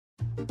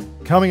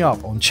coming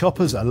up on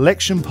Chopper's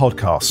election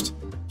podcast.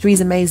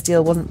 Theresa May's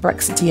deal wasn't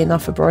Brexity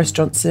enough for Boris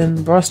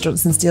Johnson. Boris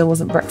Johnson's deal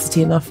wasn't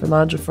Brexity enough for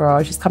Nigel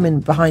Farage. He's come in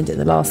behind it in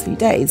the last few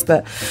days,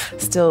 but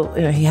still,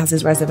 he has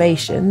his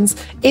reservations.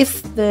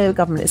 If the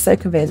government is so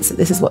convinced that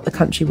this is what the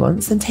country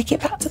wants, then take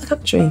it back to the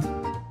country.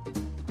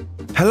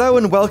 Hello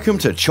and welcome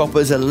to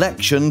Chopper's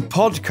election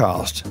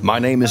podcast. My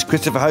name is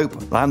Christopher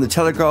Hope and I'm the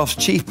Telegraph's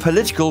chief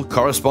political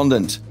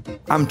correspondent.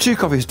 I'm 2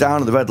 coffees down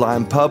at the Red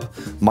Lion pub,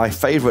 my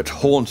favourite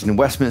haunt in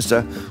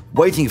Westminster,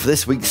 waiting for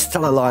this week's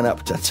stellar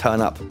lineup to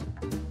turn up.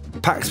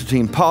 Pacts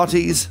between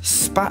parties,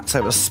 spats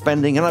over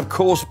spending, and of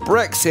course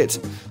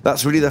Brexit.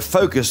 That's really the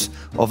focus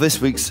of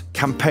this week's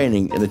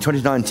campaigning in the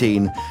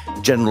 2019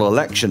 general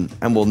election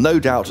and will no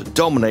doubt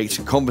dominate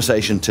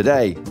conversation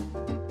today.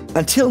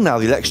 Until now,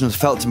 the election has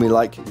felt to me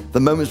like the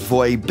moments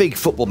before a big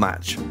football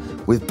match,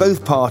 with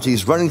both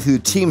parties running through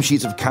team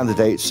sheets of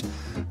candidates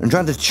and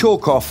trying to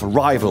chalk off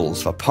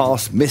rivals for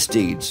past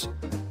misdeeds.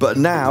 But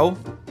now,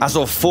 as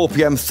of 4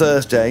 p.m.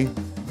 Thursday,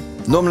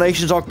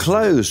 nominations are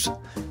closed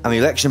and the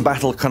election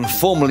battle can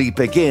formally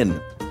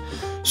begin.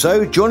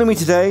 So, joining me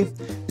today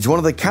is one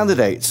of the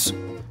candidates,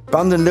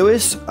 Brandon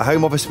Lewis, a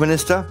Home Office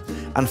Minister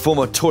and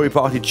former Tory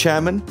Party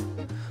chairman.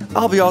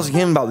 I'll be asking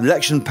him about the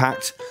election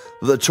pact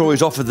that the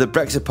Tories offered the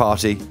Brexit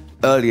Party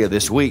earlier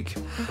this week.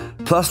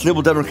 Plus,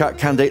 Liberal Democrat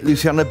candidate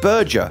Luciana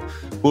Berger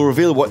will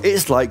reveal what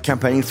it's like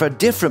campaigning for a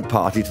different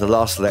party to the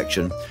last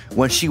election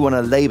when she won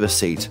a Labour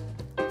seat.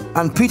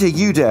 And Peter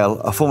Udale,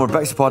 a former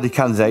Brexit Party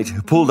candidate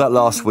who pulled out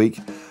last week,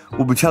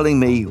 will be telling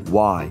me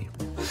why.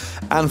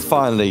 And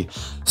finally,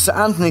 Sir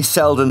Anthony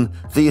Seldon,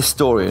 the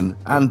historian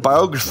and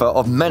biographer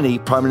of many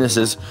Prime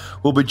Ministers,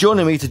 will be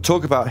joining me to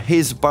talk about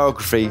his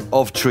biography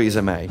of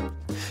Theresa May.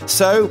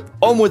 So,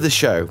 on with the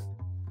show.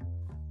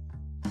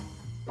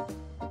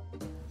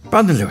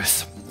 Brandon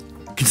Lewis,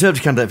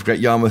 Conservative candidate for Great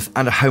Yarmouth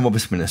and a Home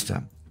Office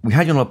Minister. We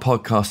had you on our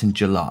podcast in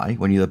July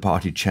when you were the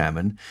party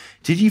chairman.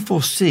 Did you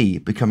foresee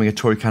becoming a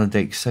Tory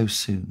candidate so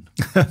soon?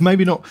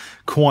 Maybe not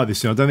quite this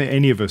soon. I don't think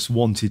any of us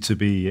wanted to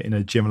be in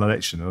a general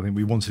election. I think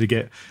we wanted to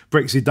get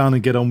Brexit done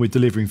and get on with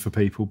delivering for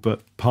people,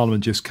 but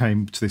Parliament just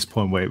came to this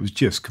point where it was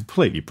just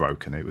completely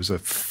broken. It was a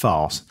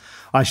farce.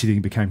 I actually think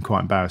it became quite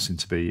embarrassing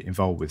to be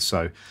involved with.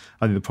 So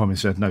I think the Prime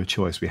Minister had no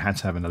choice. We had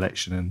to have an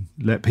election and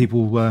let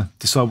people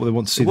decide what they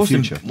want to see in the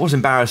future. It was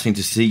embarrassing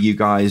to see you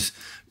guys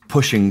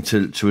pushing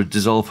to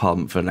dissolve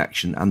Parliament for an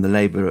election and the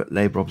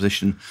Labour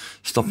opposition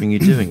stopping you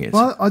doing it.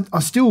 Well, I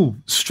still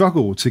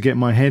struggle to get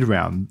my head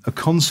around a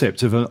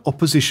concept of an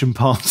opposition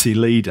party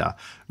leader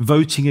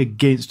voting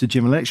against a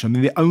general election. I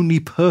mean, the only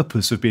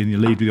purpose of being the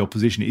leader of the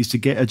opposition is to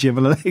get a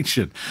general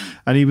election,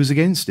 and he was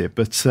against it.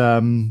 But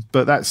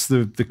that's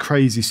the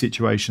crazy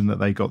situation that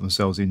they got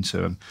themselves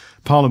into. And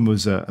Parliament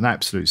was an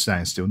absolute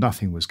standstill.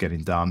 Nothing was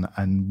getting done,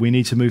 and we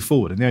need to move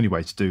forward. And the only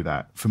way to do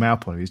that, from our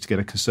point of view, is to get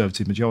a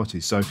Conservative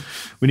majority. So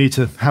we need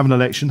to have an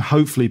election.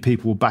 Hopefully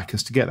people will back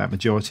us to get that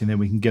majority, and then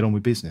we can get on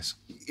with business.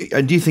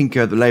 And do you think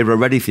the Labour are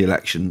ready for the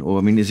election? Or,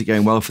 I mean, is it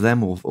going well for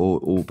them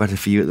or better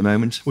for you at the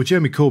moment? Well,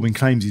 Jeremy Corbyn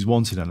claims he's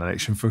wanted an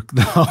election for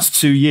the last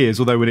 2 years,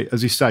 although,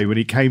 as you say, when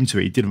he came to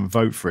it, he didn't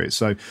vote for it.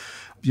 So,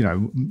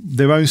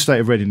 their own state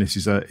of readiness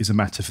is a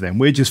matter for them.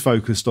 We're just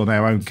focused on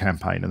our own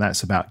campaign, and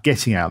that's about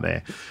getting out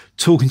there,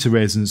 talking to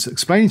residents,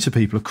 explaining to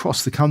people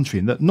across the country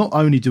that not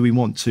only do we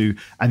want to,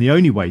 and the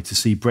only way to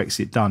see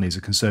Brexit done is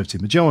a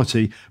Conservative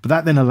majority, but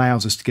that then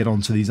allows us to get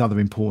on to these other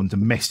important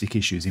domestic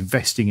issues,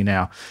 investing in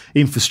our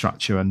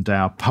infrastructure and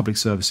our public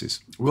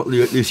services. We've got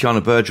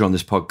Luciana Berger on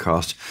this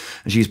podcast,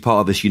 and she's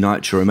part of this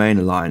Unite to Remain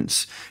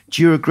alliance.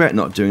 Do you regret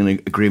not doing an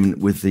agreement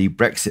with the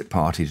Brexit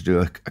Party to do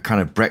a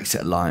kind of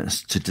Brexit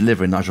alliance to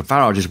deliver, in Nigel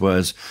Farage's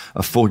words,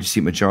 a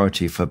 40-seat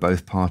majority for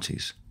both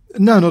parties?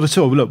 No, not at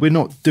all. Look, we're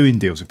not doing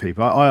deals with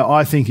people.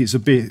 I think it's a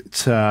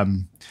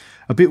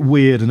bit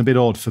weird and a bit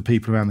odd for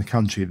people around the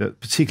country that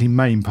particularly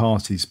main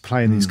parties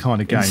playing these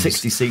kind of games.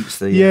 60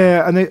 seats.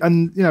 Yeah,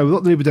 and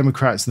what the Liberal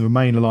Democrats and the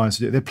Remain alliance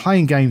do, they're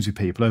playing games with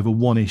people over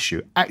one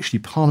issue. Actually,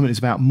 Parliament is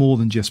about more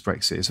than just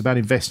Brexit. It's about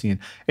investing in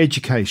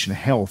education,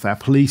 health, our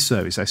police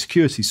service, our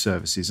security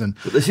services, and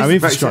but this our is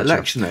infrastructure. The Brexit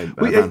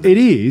election, though. It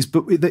is,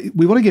 but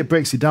we want to get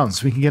Brexit done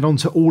so we can get on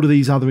to all of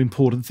these other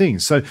important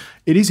things. So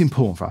it is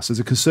important for us as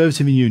a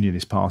Conservative and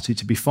Unionist party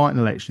to be fighting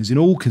elections in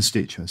all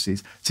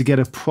constituencies to get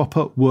a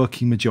proper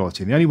working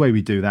majority. And the only way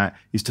we do that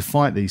is to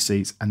fight these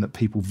seats and that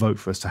people vote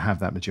for us to have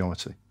that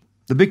majority.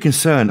 The big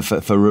concern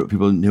for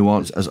people who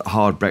want as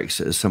hard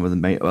Brexit as some of the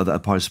main other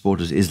party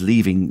supporters is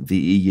leaving the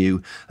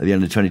EU at the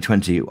end of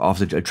 2020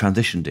 after a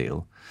transition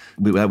deal,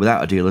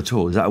 without a deal at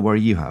all. Is that a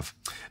worry you have?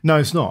 No,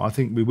 it's not. I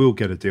think we will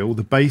get a deal.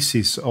 The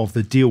basis of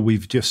the deal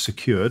we've just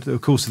secured, of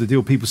course, the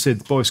deal people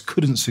said Boris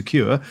couldn't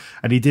secure,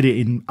 and he did it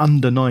in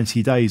under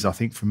 90 days, I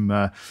think,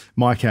 from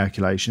my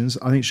calculations,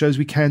 I think shows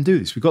we can do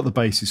this. We've got the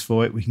basis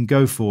for it. We can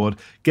go forward,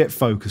 get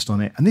focused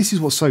on it. And this is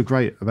what's so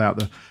great about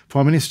the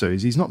Prime Minister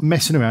is he's not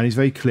messing around. He's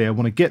very clear. I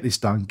want to get this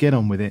done, get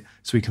on with it,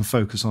 so we can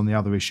focus on the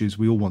other issues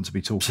we all want to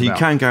be talking about. So you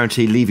can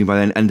guarantee leaving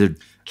by the end of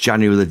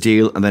January with a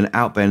deal and then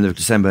out by the end of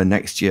December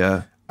next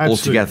year?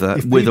 altogether,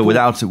 with or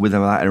without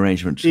that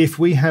arrangement. If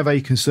we have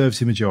a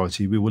Conservative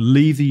majority, we will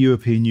leave the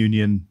European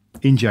Union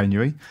in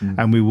January,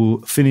 and we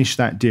will finish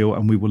that deal,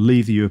 and we will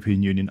leave the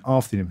European Union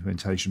after the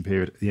implementation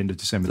period at the end of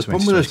December 2020. The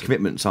problem with those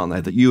commitments, aren't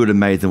they, that you would have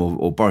made them,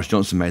 or Boris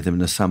Johnson made them in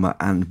the summer,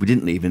 and we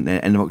didn't leave in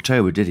the end of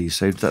October, did he?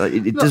 So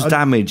it does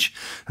damage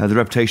the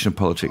reputation of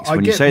politics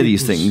when you say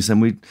these things,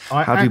 and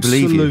how do you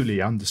believe you? I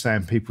absolutely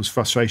understand people's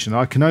frustration.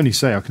 I can only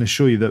say, I can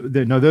assure you that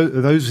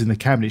those in the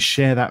Cabinet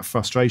share that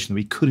frustration that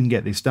we couldn't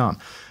get this done.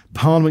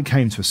 Parliament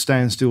came to a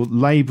standstill.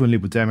 Labour and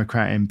Liberal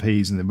Democrat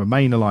MPs and the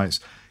Remain Alliance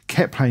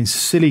kept playing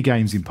silly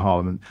games in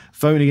Parliament,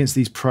 voting against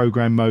these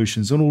programme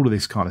motions and all of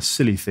this kind of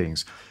silly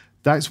things.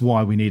 That's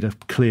why we need a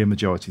clear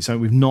majority,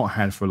 something we've not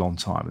had for a long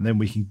time. And then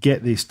we can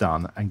get this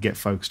done and get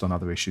focused on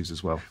other issues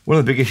as well. One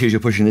of the big issues you're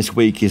pushing this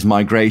week is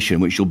migration,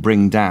 which you'll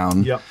bring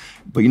down. Yep.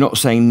 But you're not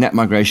saying net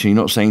migration, you're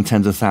not saying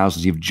tens of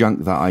thousands. You've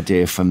junked that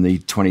idea from the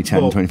 2010,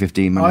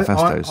 2015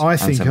 manifestos. I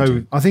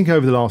think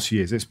over the last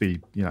years, let's be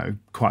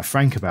quite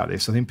frank about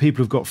this, I think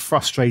people have got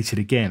frustrated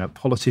again at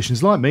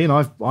politicians like me, and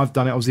I've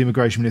done it. I was the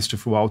immigration minister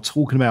for a while,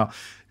 talking about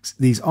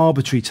these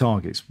arbitrary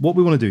targets. What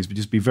we want to do is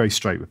just be very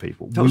straight with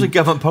people. That was a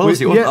government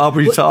policy. It wasn't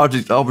arbitrary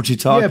targets.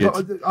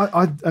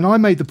 Yeah, but I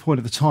made the point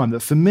at the time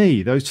that for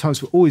me, those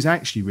targets were always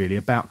actually really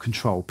about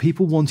control.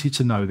 People wanted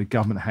to know the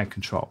government had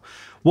control.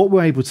 What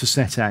we're able to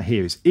set out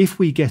here is if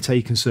we get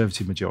a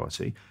Conservative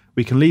majority,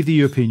 we can leave the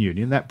European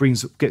Union. That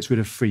gets rid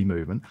of free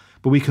movement.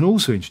 But we can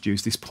also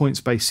introduce this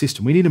points-based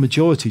system. We need a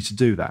majority to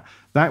do that.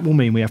 That will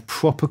mean we have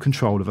proper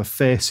control of a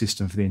fair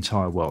system for the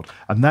entire world.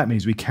 And that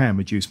means we can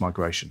reduce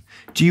migration.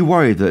 Do you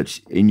worry that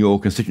in your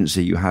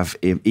constituency you have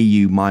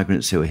EU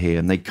migrants who are here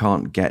and they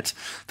can't get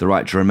the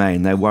right to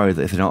remain? They're worried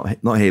that if they're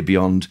not here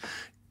beyond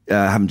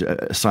having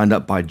signed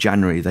up by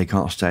January, they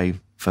can't stay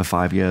for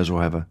 5 years or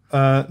whatever?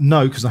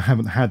 No, because I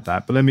haven't had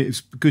that. But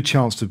it's a good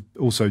chance to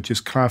also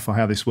just clarify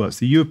how this works.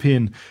 The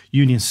European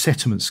Union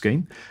Settlement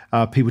Scheme,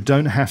 people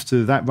don't have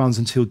to, that runs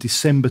until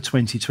December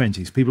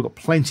 2020. So people have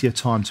got plenty of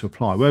time to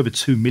apply. We're over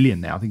 2 million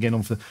now. I think getting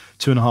on for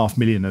 2.5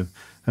 million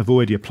have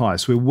already applied.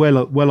 So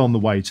we're well on the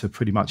way to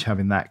pretty much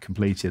having that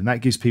completed. And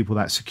that gives people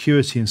that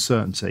security and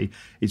certainty.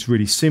 It's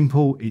really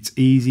simple, it's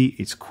easy,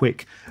 it's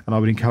quick, and I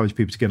would encourage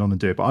people to get on and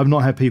do it. But I've not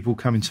had people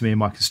coming to me in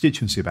my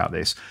constituency about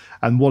this.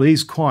 And what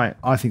is quite,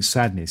 I think,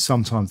 saddening is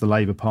sometimes the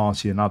Labour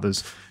Party and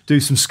others do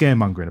some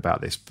scaremongering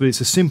about this. But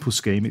it's a simple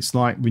scheme. It's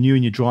like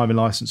renewing your driving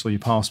licence or your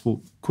passport,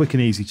 quick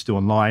and easy to do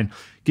online,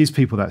 gives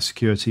people that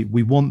security.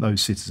 We want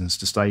those citizens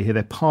to stay here.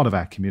 They're part of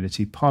our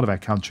community, part of our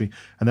country,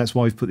 and that's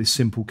why we've put this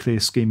simple, clear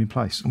scheme in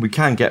place. We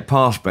can get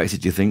past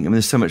Brexit, do you think? I mean,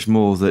 there's so much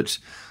more that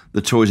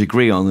the Tories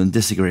agree on than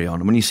disagree on.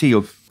 And when you see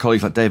your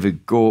colleagues like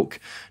David Gauke,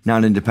 now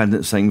an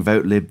independent, saying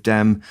vote Lib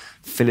Dem,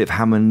 Philip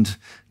Hammond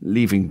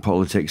leaving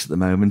politics at the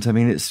moment, I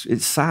mean,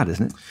 it's sad,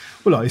 isn't it?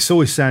 Well, it's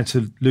always sad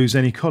to lose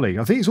any colleague.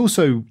 I think it's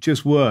also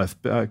just worth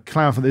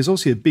clarifying. There's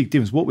obviously a big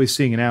difference. What we're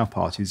seeing in our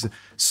party is that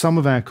some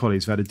of our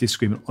colleagues have had a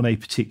disagreement on a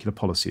particular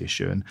policy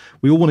issue, and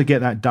we all want to get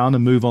that done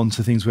and move on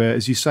to things where,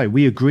 as you say,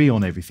 we agree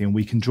on everything and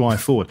we can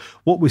drive forward.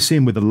 What we're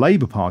seeing with the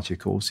Labour Party, of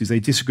course, is they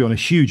disagree on a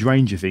huge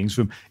range of things,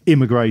 from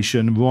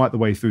immigration right the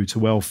way through to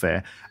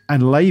welfare.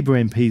 And Labour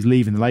MPs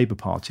leaving the Labour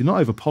Party, not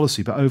over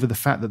policy, but over the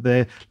fact that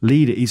their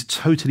leader is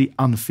totally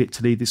unfit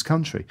to lead this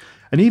country.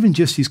 And even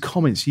just his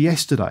comments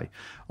yesterday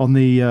on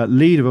the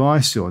leader of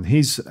ISIL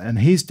and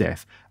his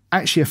death,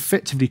 actually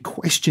effectively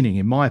questioning,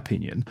 in my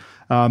opinion,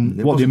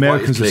 what the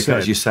Americans have said.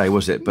 As you say,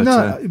 was it? But,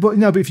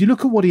 but if you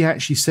look at what he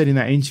actually said in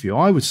that interview,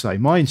 I would say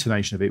my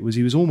intonation of it was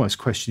he was almost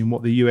questioning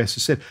what the US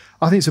has said.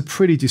 I think it's a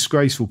pretty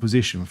disgraceful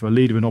position for a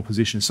leader in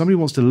opposition. Somebody who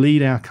wants to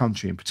lead our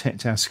country and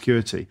protect our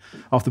security.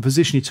 After the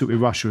position he took with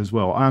Russia as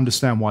well, I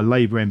understand why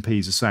Labour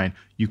MPs are saying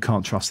you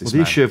can't trust this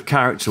man. The issue of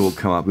character will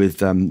come up with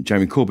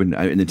Jeremy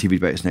Corbyn in the TV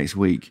debates next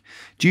week.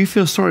 Do you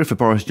feel sorry for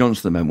Boris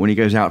Johnson at the moment when he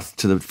goes out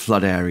to the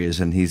flood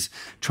areas and he's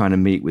trying to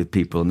meet with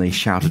people and they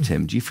shout at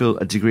him? Do you feel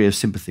a degree of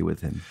sympathy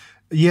with him?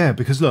 Yeah,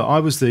 because look, I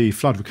was the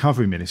flood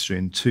recovery minister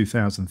in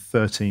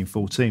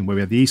 2013-14, where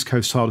we had the East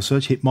Coast tidal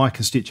surge hit my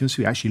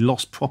constituency. We actually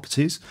lost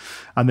properties,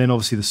 and then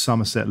obviously the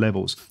Somerset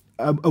levels.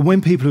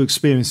 When people are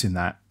experiencing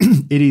that,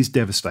 it is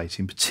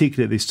devastating,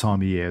 particularly at this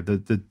time of year, the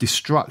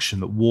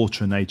destruction that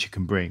water and nature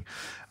can bring.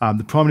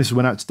 The Prime Minister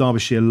went out to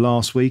Derbyshire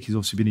last week. He's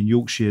obviously been in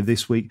Yorkshire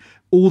this week.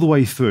 All the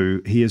way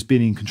through, he has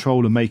been in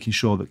control of making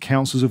sure that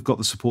councils have got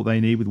the support they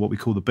need with what we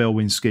call the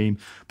Bellwin scheme,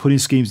 putting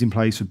schemes in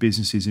place for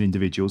businesses and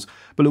individuals.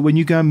 But look, when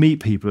you go and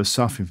meet people who are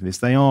suffering from this,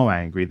 they are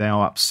angry, they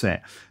are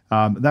upset.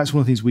 That's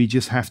one of the things we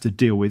just have to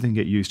deal with and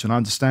get used to, and I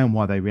understand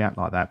why they react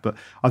like that. But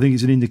I think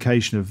it's an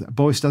indication of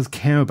Boris does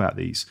care about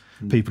these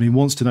people. He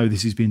wants to know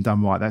this is being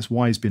done right. That's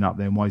why he's been up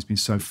there and why he's been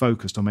so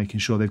focused on making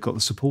sure they've got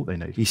the support they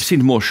need. He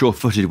seemed more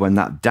sure-footed when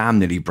that dam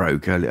nearly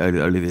broke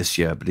early this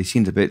year, but he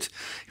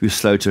was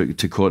slow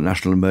to call it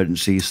national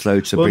emergency,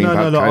 slow to bring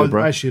back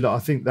Cobra. Actually, I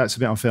think that's a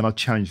bit unfair, and I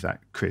challenge that,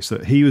 Chris,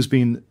 that he was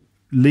being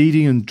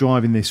leading and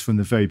driving this from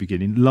the very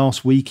beginning.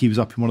 Last week, he was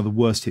up in one of the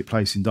worst hit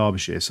places in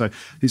Derbyshire. So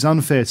it's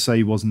unfair to say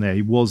he wasn't there.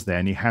 He was there,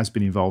 and he has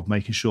been involved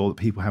making sure that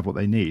people have what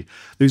they need.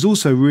 There's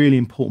also a really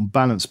important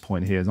balance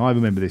point here, and I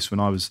remember this when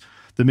I was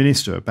the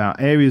minister, about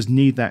areas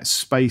need that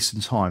space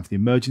and time for the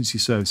emergency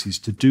services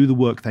to do the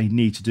work they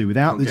need to do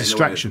without the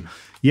distraction.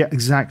 Yeah,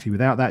 exactly.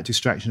 Without that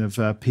distraction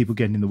of people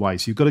getting in the way.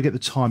 So you've got to get the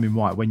timing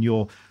right when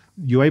you're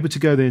able to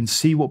go there and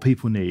see what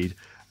people need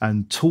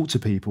and talk to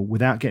people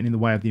without getting in the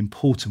way of the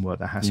important work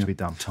that has to be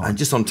done. And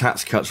just on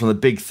tax cuts, one of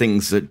the big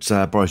things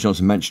that Boris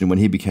Johnson mentioned when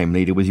he became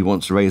leader was he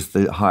wants to raise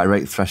the higher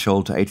rate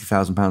threshold to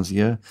 £80,000 a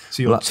year.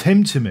 So you're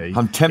tempting me.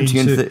 I'm tempting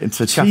into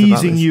chat about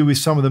teasing this. you with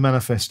some of the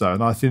manifesto,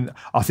 and I think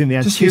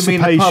the just hear me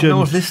in the pub, no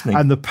one's anticipation listening.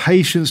 and the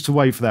patience to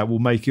wait for that will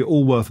make it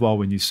all worthwhile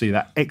when you see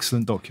that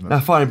excellent document. Now,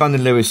 finally,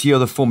 Brandon Lewis, you're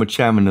the former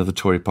chairman of the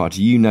Tory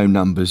party. You know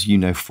numbers, you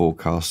know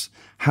forecasts.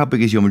 How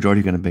big is your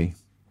majority going to be?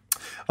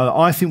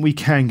 I think we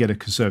can get a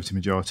Conservative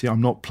majority. I've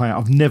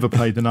never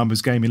played the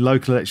numbers game in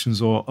local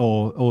elections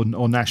or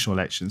national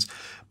elections.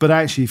 But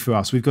actually for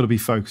us, we've got to be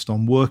focused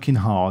on working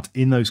hard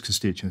in those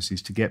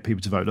constituencies to get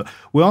people to vote. Look,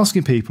 we're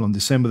asking people on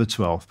December the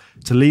 12th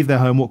to leave their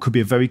home, what could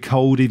be a very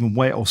cold, even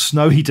wet or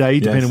snowy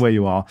day, depending on where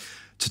you are,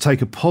 to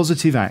take a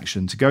positive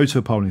action, to go to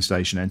a polling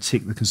station and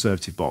tick the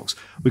Conservative box.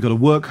 We've got to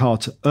work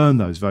hard to earn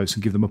those votes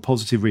and give them a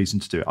positive reason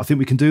to do it. I think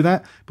we can do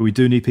that, but we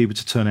do need people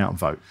to turn out and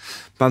vote.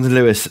 Brandon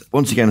Lewis,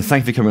 once again,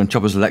 thank you for coming on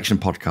Chopper's Election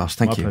Podcast.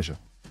 Thank you. My pleasure.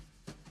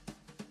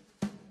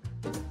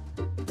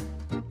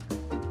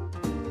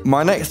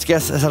 My next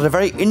guest has had a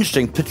very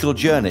interesting political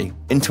journey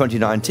in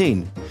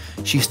 2019.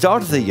 She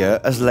started the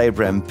year as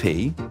Labour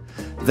MP,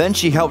 then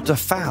she helped to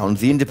found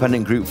the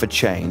Independent Group for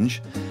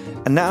Change,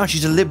 and now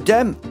she's a Lib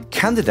Dem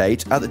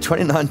candidate at the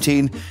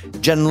 2019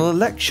 general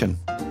election.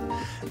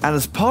 And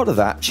as part of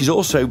that, she's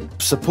also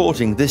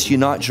supporting this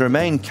Unite to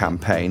Remain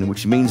campaign,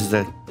 which means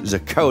there's a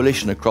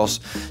coalition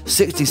across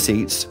 60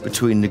 seats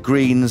between the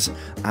Greens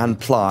and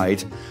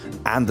Plaid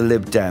and the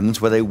Lib Dems,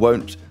 where they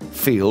won't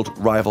field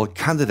rival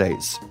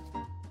candidates.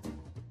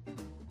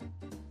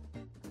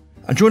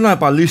 I'm joined now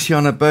by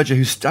Luciana Berger,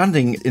 who's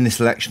standing in this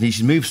election.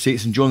 She's moved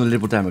seats and joined the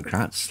Liberal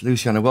Democrats.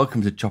 Luciana,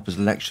 welcome to Chopper's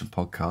Election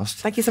Podcast.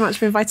 Thank you so much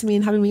for inviting me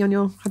and having me on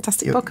your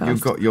fantastic podcast.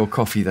 You've got your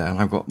coffee there and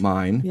I've got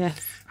mine.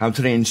 Yes. I'm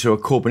turning into a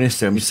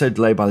Corbynista. I'm so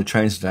delayed by the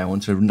trains today. I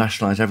want to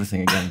nationalise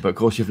everything again. But of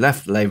course, you've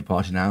left the Labour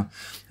Party now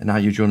and now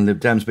you join the Lib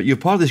Dems. But you're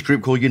part of this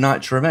group called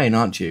Unite to Remain,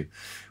 aren't you?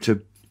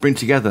 To bring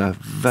together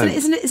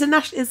votes.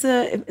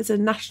 It's a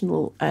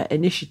national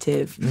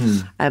initiative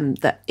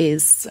that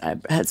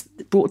has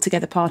brought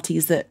together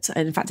parties that,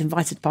 and in fact,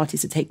 invited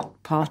parties to take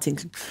part in.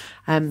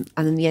 And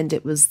in the end,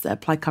 it was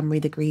Plaid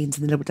Cymru, the Greens,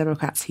 and the Liberal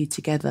Democrats who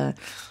together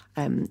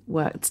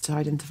worked to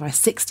identify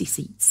 60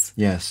 seats.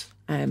 Yes.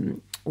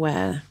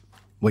 Where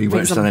you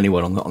won't stand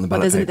anyone on the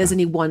ballot paper. There's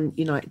only one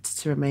Unite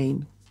to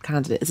Remain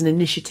candidate. As an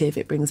initiative,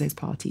 it brings those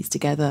parties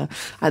together.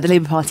 The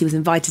Labour Party was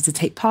invited to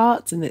take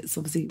part, and it's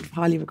obviously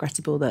highly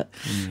regrettable that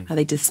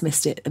they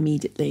dismissed it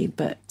immediately.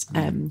 But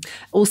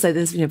also,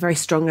 there's very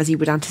strong, as you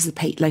would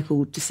anticipate,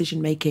 local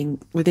decision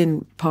making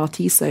within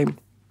parties. So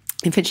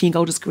in Finchley and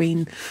Golders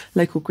Green,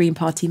 local Green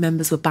Party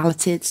members were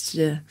balloted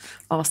to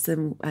ask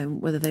them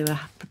whether they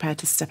were prepared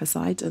to step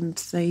aside, and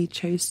they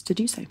chose to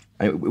do so.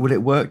 Will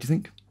it work, do you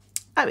think?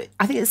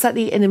 I think it's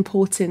certainly an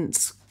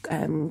important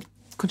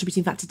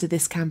contributing factor to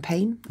this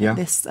campaign,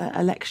 this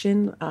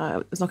election.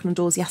 I was knocking on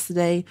doors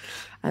yesterday.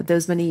 There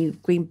was many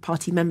Green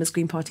Party members,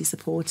 Green Party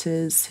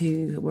supporters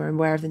who were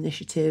aware of the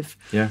initiative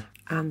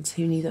and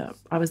who knew that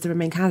I was the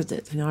Remain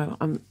candidate.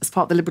 I'm, as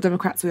part of the Liberal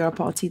Democrats, we are a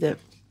party that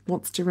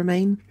wants to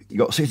remain. You've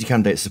got 60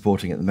 candidates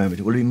supporting at the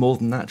moment. Will it be more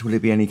than that? Will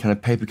it be any kind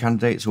of paper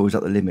candidates, or is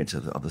that the limit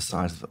of the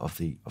size of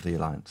the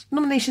alliance?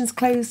 Nominations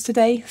closed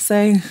today,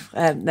 so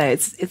no,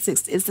 it's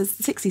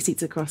 60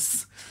 seats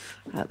across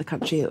the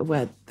country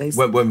where those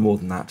won't be more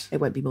than that.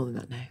 It won't be more than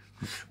that. No.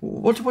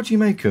 What do you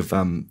make of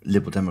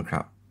Liberal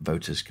Democrat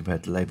voters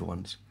compared to Labour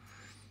ones?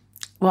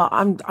 Well,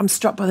 I'm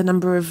struck by the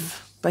number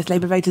of both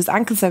Labour voters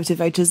and Conservative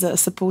voters that are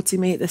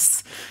supporting me at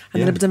this,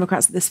 and the Liberal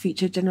Democrats at this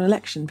future general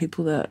election.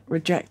 People that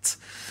reject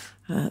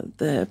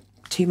the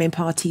two main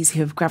parties who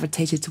have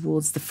gravitated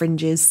towards the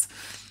fringes.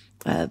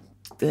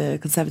 The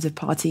Conservative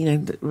Party,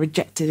 that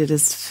rejected it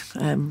as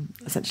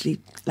essentially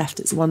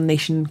left its one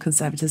nation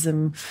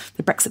conservatism,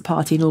 the Brexit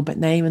Party in all but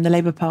name, and the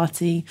Labour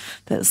Party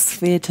that's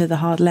veered to the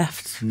hard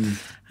left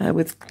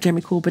with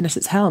Jeremy Corbyn at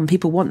its helm.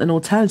 People want an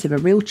alternative, a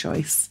real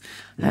choice.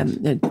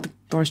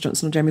 Boris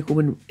Johnson or Jeremy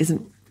Corbyn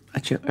isn't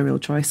a real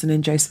choice, and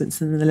in Joe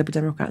Swinson and the Liberal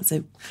Democrats,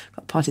 they've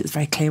got a party that's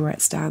very clear where it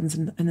stands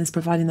and is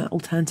providing that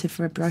alternative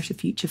for a brighter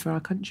future for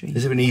our country.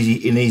 Has it been an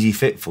easy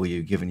fit for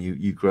you, given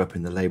you grew up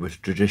in the Labour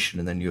tradition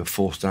and then you were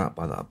forced out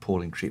by that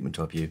appalling treatment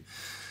of you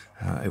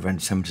over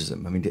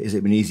anti-Semitism? I mean, has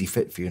it been an easy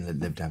fit for you in the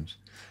Lib Dems?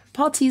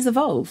 Parties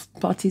evolve.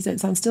 Parties don't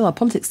stand still. Our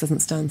politics doesn't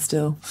stand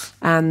still.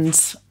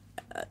 And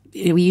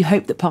you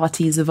hope that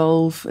parties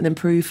evolve and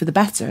improve for the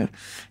better.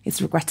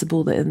 It's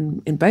regrettable that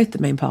in both the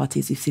main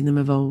parties we've seen them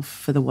evolve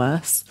for the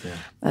worse.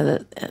 Yeah.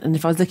 And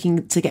if I was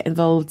looking to get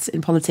involved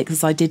in politics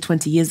as I did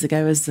 20 years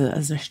ago as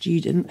a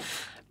student,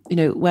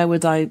 where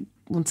would I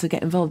want to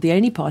get involved? The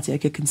only party I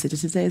could consider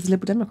today is the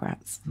Liberal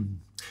Democrats.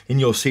 In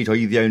your seat, are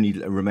you the only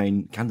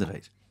Remain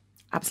candidate?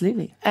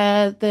 Absolutely.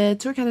 The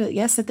Tory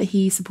candidate, said that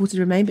he supported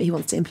Remain, but he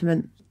wants to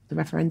implement the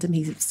referendum.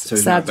 He's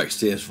now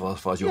Brexit as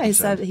far as you're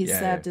concerned. He's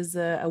served as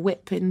a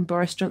whip in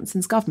Boris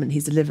Johnson's government.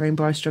 He's delivering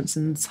Boris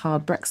Johnson's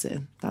hard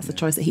Brexit. That's the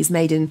choice that he's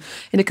made in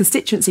a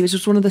constituency which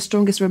was one of the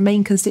strongest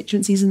Remain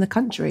constituencies in the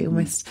country.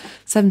 Almost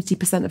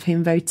 70% of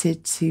whom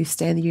voted to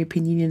stay in the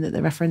European Union at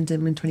the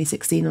referendum in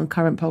 2016. On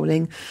current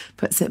polling,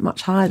 puts it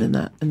much higher than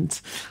that.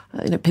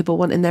 And people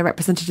want in their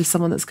representative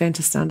someone that's going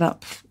to stand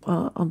up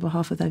on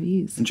behalf of their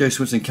views. And Jo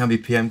Swinson can be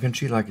PM, can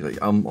she? Like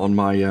on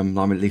my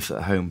leaflet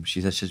at home,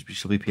 she said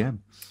she'll be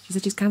PM. She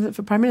said she's candidate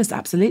for Prime Minister,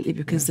 absolutely,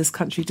 because this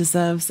country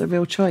deserves a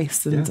real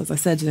choice. And as I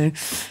said,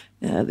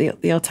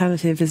 the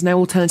alternative is no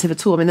alternative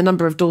at all. I mean, the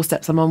number of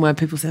doorsteps I'm on where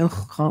people say,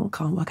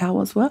 can't work out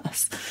what's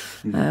worse.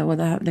 When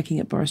they're looking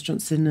at Boris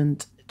Johnson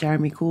and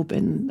Jeremy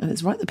Corbyn, and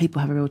it's right that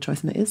people have a real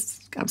choice, and it is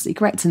absolutely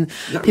correct. And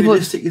is that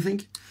realistic, you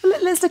think?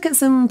 Let's look at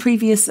some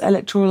previous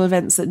electoral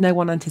events that no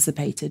one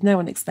anticipated. No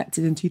one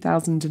expected in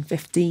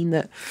 2015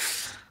 that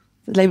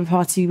the Labour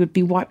Party would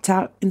be wiped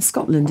out in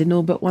Scotland in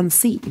all but one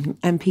seat.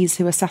 MPs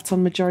who were sat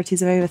on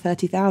majorities of over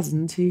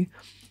 30,000 who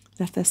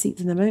lost their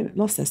seats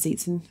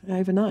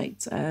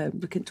overnight.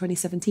 Look at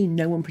 2017,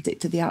 no one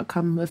predicted the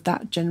outcome of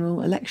that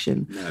general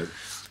election. No.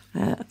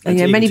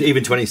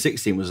 Even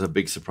 2016 was a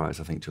big surprise,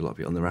 I think, to a lot of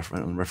people on the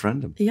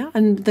referendum. Yeah,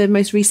 and the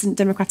most recent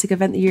democratic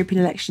event, the European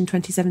election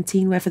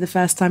 2017, where for the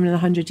first time in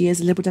 100 years,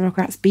 the Liberal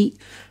Democrats beat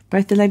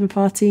both the Labour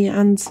Party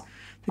and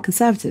the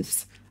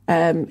Conservatives.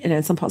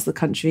 In some parts of the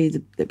country,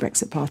 the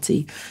Brexit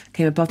Party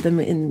came above them.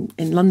 In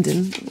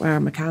London, where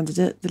I'm a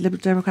candidate, the Liberal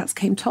Democrats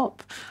came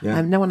top.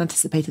 Yeah. No one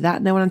anticipated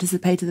that. No one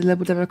anticipated the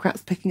Liberal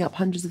Democrats picking up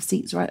hundreds of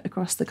seats right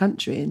across the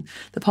country. And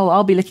the poll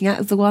I'll be looking at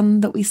is the one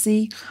that we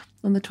see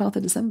on the 12th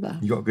of December.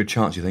 You got a good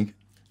chance, you think?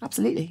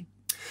 Absolutely.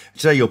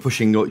 Today you're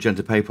pushing your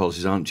gender pay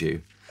policies, aren't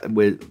you?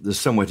 There's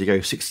somewhere to go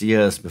 60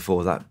 years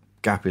before that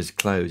gap is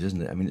closed,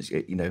 isn't it? I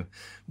mean,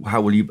 how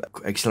will you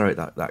accelerate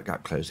that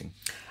gap closing?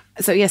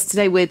 So yes,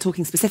 today we're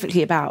talking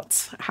specifically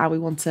about how we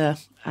want to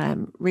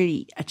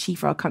really achieve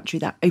for our country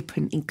that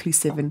open,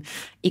 inclusive and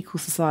equal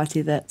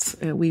society that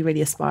we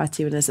really aspire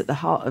to and is at the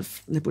heart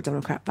of Liberal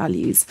Democrat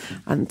values.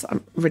 And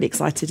I'm really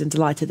excited and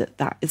delighted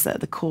that is at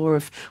the core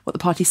of what the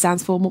party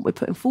stands for and what we're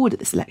putting forward at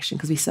this election,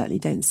 because we certainly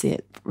don't see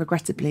it,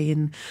 regrettably,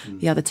 in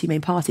the other two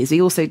main parties.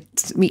 We also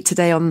meet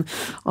today on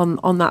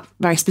that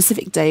very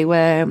specific day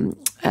where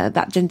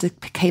that gender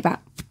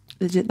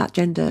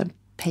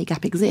pay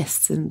gap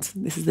exists, and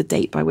this is the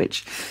date by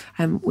which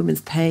women's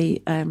pay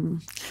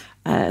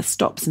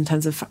stops in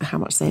terms of how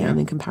much they earn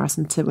in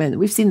comparison to men.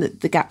 We've seen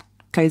that the gap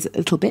close a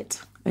little bit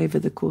over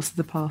the course of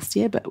the past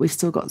year, but we've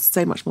still got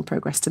so much more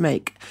progress to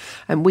make.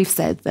 And we've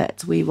said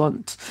that we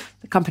want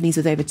the companies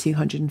with over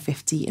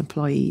 250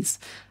 employees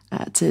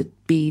to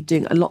be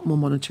doing a lot more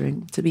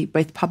monitoring, to be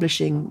both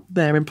publishing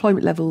their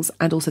employment levels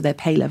and also their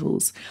pay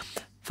levels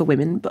for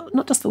women, but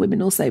not just for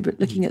women also, but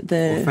looking at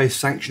the... Or face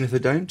sanction if they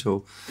don't,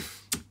 or...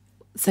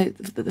 So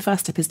the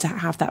first step is to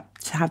have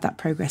that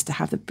progress, to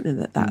have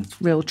that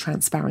real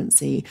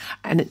transparency,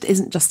 and it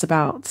isn't just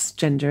about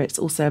gender; it's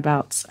also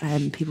about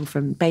people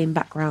from BAME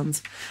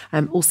backgrounds,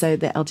 also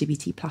the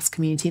LGBT plus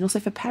community, and also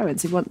for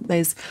parents. We want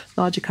those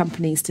larger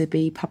companies to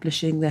be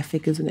publishing their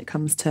figures when it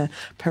comes to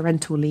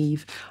parental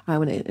leave,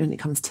 when it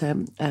comes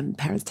to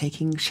parents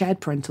taking shared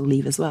parental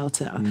leave as well,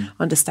 to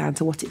understand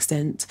to what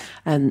extent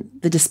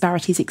the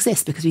disparities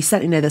exist, because we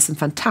certainly know there's some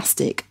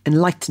fantastic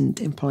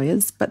enlightened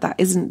employers, but that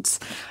isn't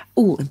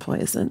all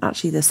employers, and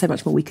actually there's so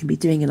much more we can be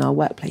doing in our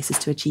workplaces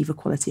to achieve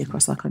equality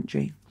across our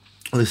country.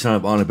 Luciana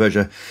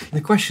Berger, the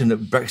question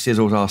that Brexiteers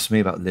always asked me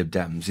about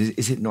LibDems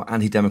is it not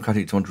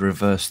anti-democratic to want to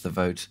reverse the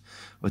vote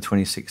of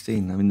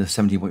 2016? I mean, the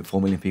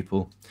 17.4 million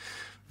people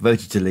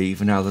voted to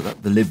leave, and now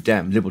the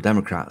Liberal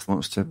Democrats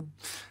wants to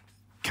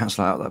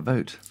cancel out that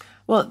vote.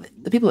 Well,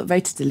 the people that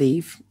voted to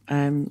leave,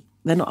 they're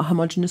not a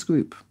homogenous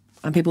group.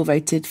 And people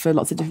voted for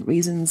lots of different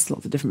reasons,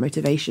 lots of different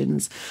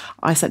motivations.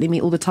 I certainly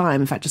meet all the time.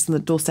 In fact, just on the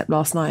doorstep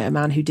last night, a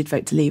man who did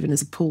vote to leave and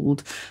is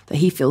appalled that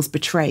he feels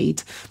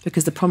betrayed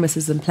because the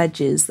promises and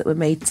pledges that were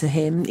made to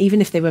him,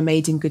 even if they were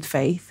made in good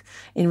faith,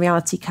 in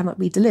reality cannot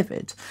be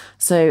delivered.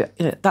 So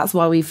that's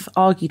why we've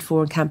argued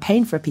for and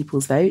campaigned for a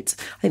people's vote.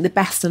 I think the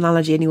best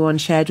analogy anyone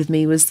shared with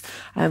me was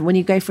when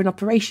you go for an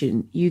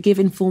operation, you give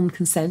informed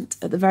consent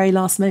at the very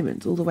last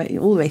moment, all the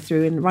way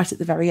through and right at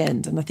the very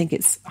end. And I think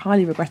it's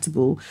highly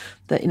regrettable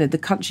that the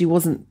country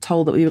wasn't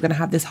told that we were going to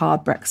have this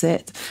hard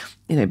Brexit.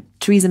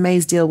 Theresa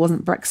May's deal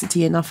wasn't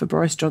Brexity enough for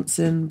Boris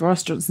Johnson.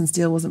 Boris Johnson's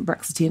deal wasn't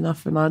Brexity enough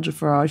for Nigel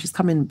Farage. He's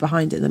come in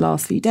behind it in the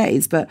last few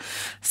days, but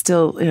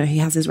still, he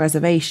has his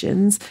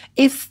reservations.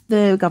 If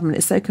the government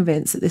is so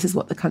convinced that this is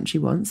what the country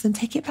wants, then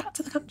take it back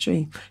to the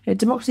country.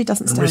 Democracy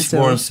doesn't stand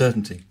still. More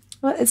uncertainty.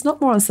 Well, it's not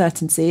more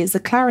uncertainty, it's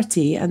the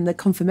clarity and the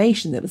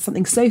confirmation that it's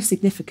something so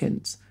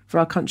significant for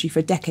our country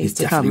for decades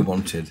to come.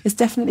 It's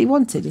definitely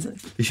wanted,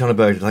 isn't it? Luciana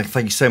Berger,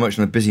 thank you so much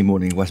on a busy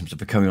morning in Westminster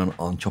for coming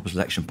on Chopper's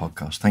Election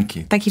podcast. Thank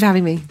you. Thank you for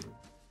having me.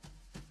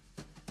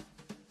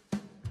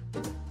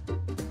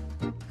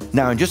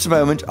 Now, in just a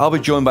moment, I'll be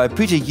joined by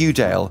Peter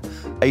Udale,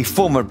 a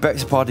former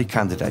Brexit Party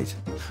candidate.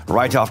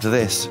 Right after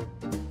this.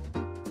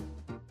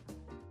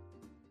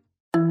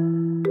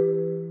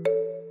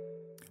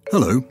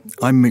 Hello,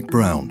 I'm Mick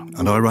Brown,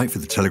 and I write for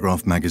the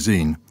Telegraph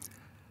magazine.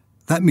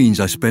 That means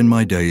I spend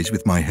my days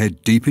with my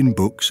head deep in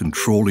books and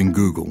trawling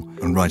Google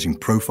and writing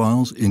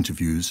profiles,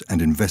 interviews,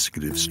 and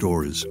investigative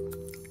stories.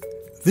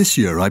 This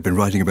year I've been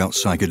writing about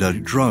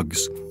psychedelic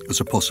drugs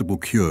as a possible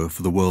cure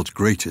for the world's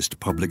greatest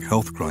public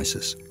health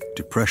crisis,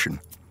 depression.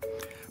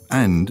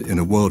 And in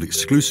a world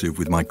exclusive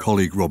with my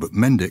colleague Robert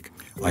Mendick,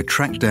 I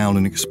tracked down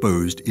and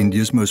exposed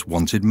India's most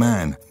wanted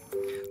man,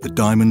 the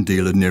diamond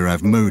dealer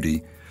Nirav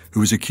Modi, who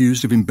was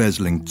accused of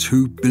embezzling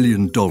 $2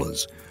 billion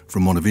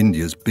from one of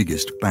India's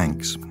biggest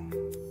banks.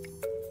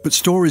 But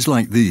stories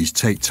like these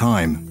take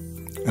time,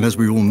 and as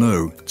we all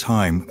know,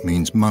 time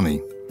means money.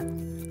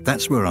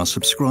 That's where our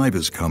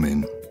subscribers come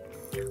in.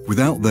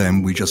 Without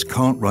them, we just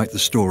can't write the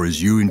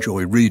stories you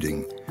enjoy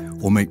reading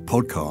or make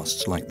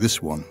podcasts like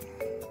this one.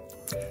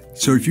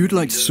 So if you'd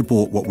like to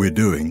support what we're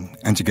doing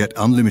and to get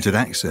unlimited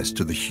access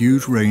to the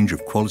huge range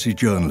of quality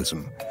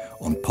journalism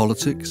on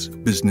politics,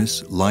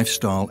 business,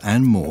 lifestyle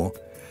and more,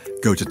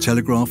 go to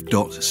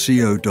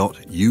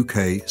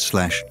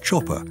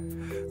telegraph.co.uk/chopper,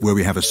 where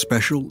we have a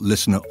special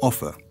listener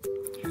offer.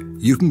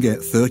 You can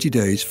get 30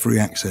 days free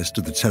access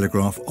to the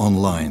Telegraph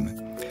online,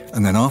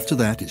 and then after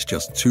that it's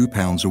just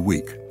 £2 a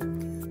week.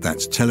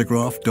 That's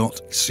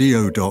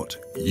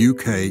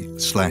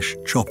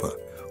telegraph.co.uk/chopper,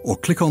 or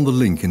click on the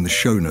link in the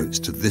show notes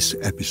to this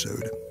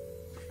episode.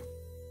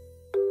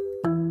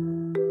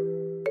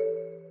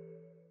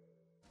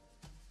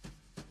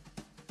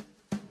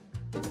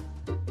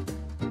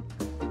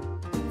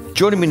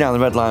 Joining me now in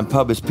the Red Lion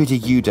pub is Peter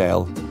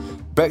Udale,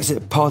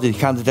 Brexit Party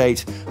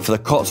candidate for the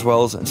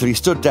Cotswolds until he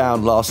stood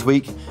down last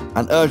week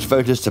and urged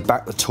voters to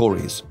back the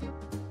Tories.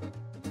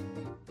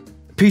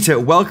 Peter,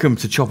 welcome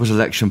to Chopper's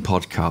Election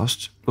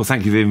podcast. Well,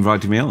 thank you for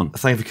inviting me on.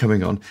 Thank you for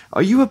coming on.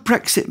 Are you a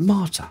Brexit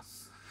martyr?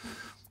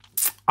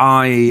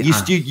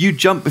 You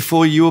jumped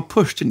before you were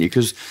pushed, didn't you?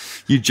 Because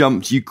you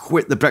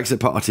quit the Brexit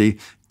Party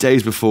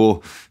days before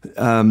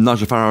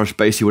Nigel Farage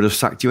basically would have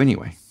sacked you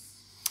anyway.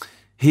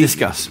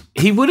 Discuss.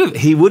 He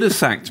would have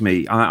sacked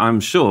me, I'm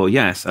sure,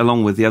 yes,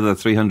 along with the other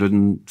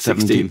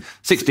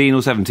 316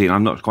 or 17,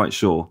 I'm not quite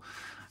sure.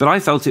 But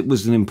I felt it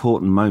was an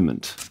important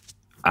moment.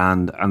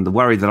 And the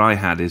worry that I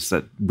had is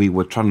that we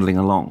were trundling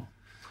along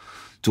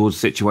towards a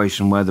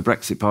situation where the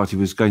Brexit Party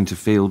was going to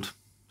field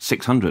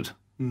 600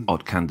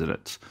 odd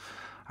candidates.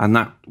 And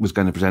that was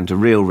going to present a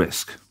real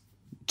risk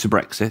to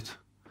Brexit.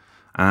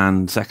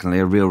 And secondly,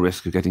 a real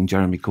risk of getting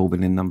Jeremy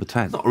Corbyn in number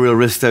 10. Not a real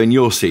risk, though, in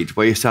your seat,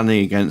 where you're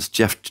standing against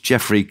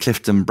Geoffrey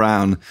Clifton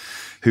Brown,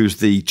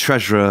 who's the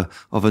treasurer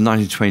of a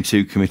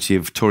 1922 committee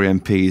of Tory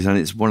MPs, and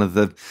it's one of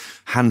the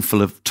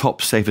handful of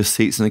top safest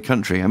seats in the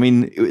country. I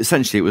mean,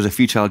 essentially, it was a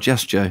futile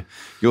gesture.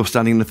 You're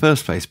standing in the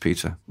first place,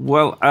 Peter.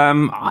 Well,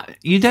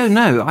 you don't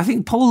know. I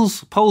think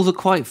polls are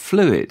quite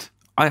fluid.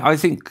 I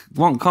think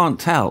one can't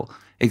tell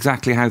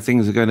exactly how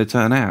things are going to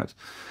turn out.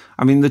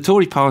 I mean, the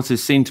Tory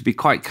parties seem to be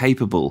quite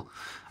capable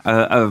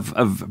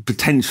of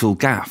potential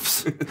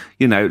gaffes,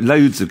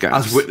 loads of gaffes.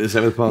 As witness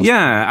over the past.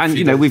 Yeah, and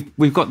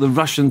we've got the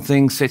Russian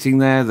thing sitting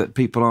there that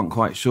people aren't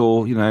quite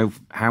sure,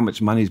 how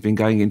much money's been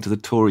going into the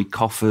Tory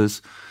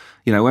coffers.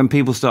 When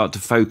people start to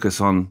focus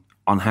on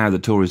how the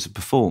Tories have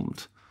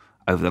performed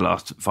over the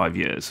last 5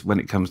 years, when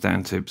it comes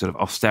down to sort of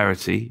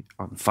austerity,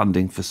 on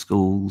funding for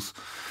schools,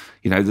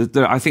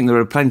 I think there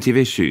are plenty of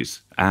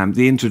issues.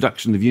 The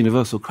introduction of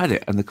universal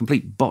credit and the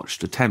complete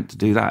botched attempt to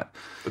do that.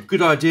 A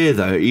good idea,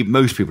 though.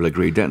 Most people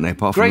agree, don't they?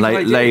 Apart from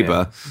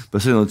Labour,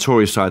 but still on the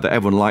Tory side, that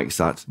everyone likes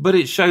that. But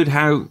it showed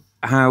how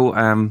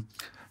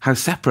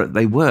separate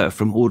they were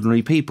from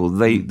ordinary people.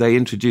 They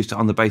introduced it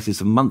on the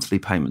basis of monthly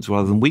payments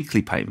rather than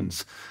weekly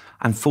payments,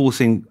 and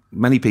forcing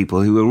many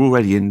people who were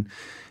already in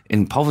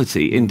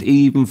poverty into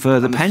even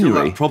further penury.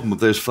 Still that problem of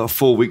those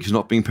 4 weeks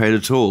not being paid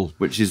at all,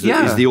 which is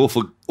the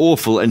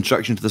awful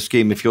introduction to the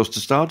scheme if you're to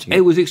start it. It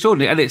was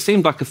extraordinary, and it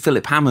seemed like a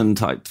Philip Hammond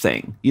type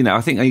thing.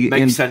 I think it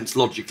makes sense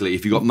logically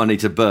if you've got money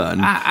to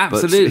burn.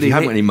 Absolutely. But if you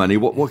haven't got any money,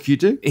 what can you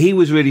do? He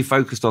was really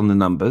focused on the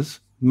numbers,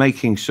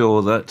 making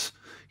sure that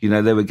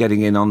they were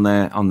getting in on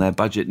their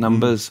budget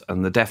numbers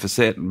and the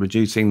deficit and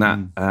reducing that.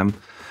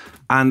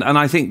 And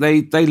I think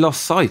they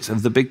lost sight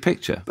of the big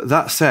picture. But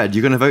that said,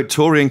 you're going to vote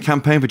Tory and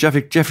campaign for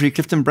Geoffrey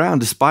Clifton Brown,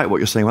 despite what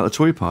you're saying about the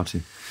Tory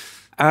party.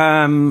 Well,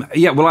 I'm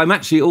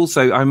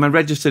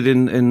registered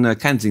in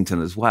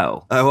Kensington as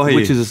well,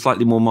 which is a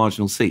slightly more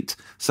marginal seat.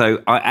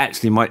 So I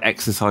actually might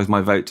exercise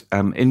my vote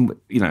in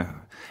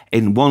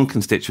one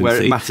constituency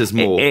where it matters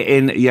more.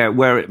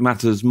 Where it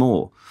matters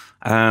more.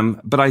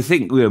 But I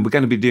think we're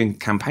going to be doing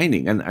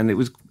campaigning, and it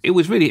was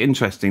really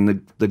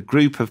interesting the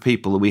group of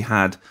people that we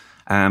had.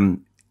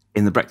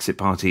 in the Brexit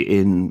Party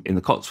in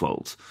the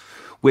Cotswolds,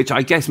 which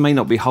I guess may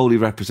not be wholly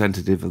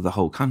representative of the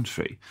whole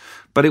country.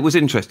 But it was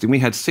interesting. We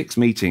had 6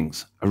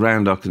 meetings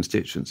around our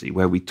constituency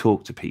where we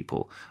talked to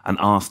people and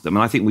asked them.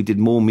 And I think we did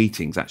more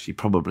meetings, actually,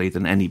 probably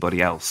than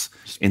anybody else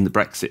in the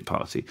Brexit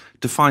Party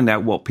to find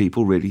out what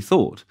people really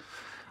thought.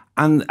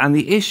 And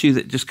the issue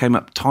that just came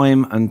up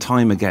time and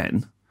time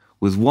again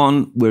was,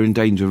 one, we're in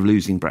danger of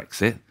losing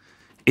Brexit.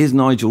 Is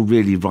Nigel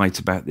really right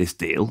about this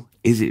deal?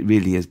 Is it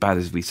really as bad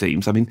as we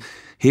seem? I mean,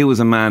 here was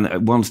a man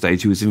at one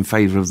stage who was in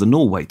favour of the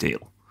Norway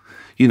deal,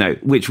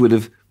 which would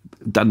have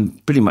done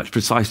pretty much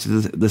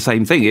precisely the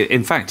same thing.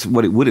 In fact,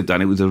 what it would have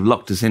done, it would have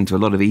locked us into a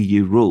lot of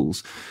EU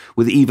rules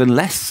with even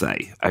less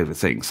say over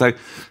things.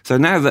 So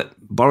now that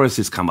Boris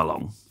has come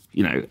along,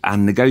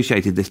 and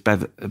negotiated this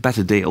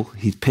better deal,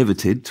 he's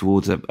pivoted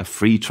towards a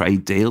free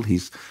trade deal.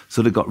 He's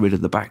sort of got rid of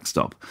the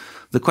backstop.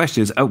 The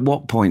question is, at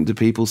what point do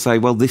people say,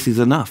 well, this is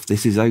enough,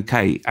 this is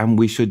okay, and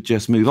we should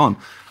just move on?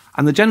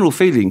 And the general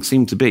feeling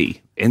seemed to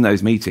be, in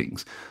those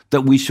meetings,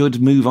 that we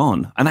should move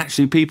on. And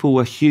actually, people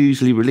were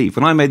hugely relieved.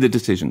 When I made the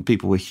decision,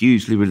 people were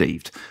hugely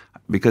relieved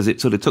because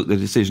it sort of took the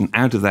decision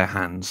out of their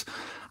hands.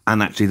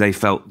 And actually, they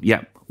felt,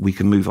 yep, we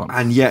can move on.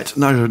 And yet,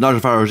 Nigel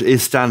Farage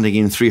is standing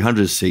in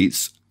 300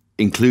 seats,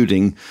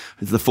 including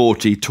the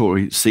 40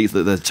 Tory seats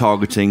that they're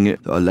targeting,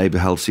 are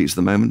Labour-held seats at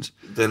the moment.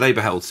 The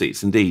Labour-held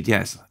seats, indeed,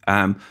 yes.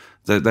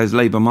 Those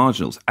Labour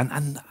marginals.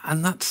 And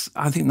that's,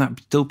 I think that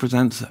still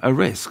presents a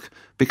risk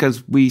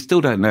because we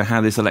still don't know how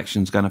this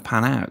election's going to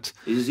pan out.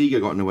 Is his ego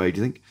got in the way,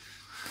 do you think?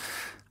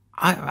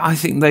 I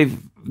think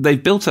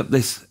they've built up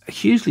this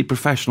hugely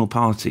professional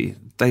party.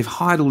 They've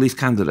hired all these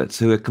candidates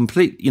who are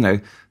complete,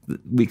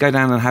 we go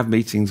down and have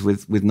meetings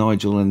with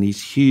Nigel and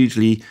he's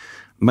hugely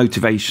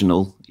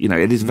motivational,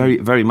 it is very,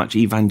 very much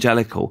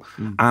evangelical,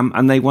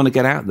 and they want to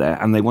get out there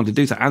and they want to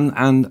do so.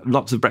 And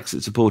lots of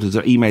Brexit supporters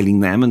are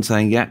emailing them and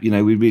saying, yeah,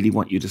 we really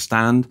want you to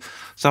stand.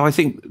 So I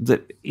think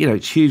that,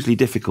 it's hugely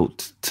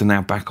difficult to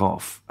now back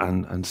off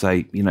and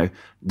say,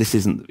 this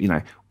isn't,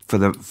 for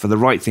the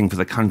right thing for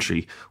the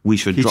country, we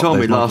should drop those. He told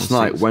me last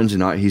night, Wednesday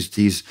night,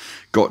 he's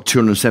got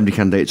 270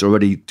 candidates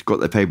already got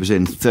their papers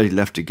in, 30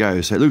 left to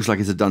go. So it looks like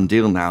it's a done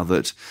deal now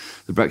that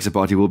the Brexit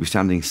Party will be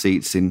standing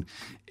seats in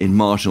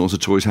marginals the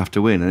Tories have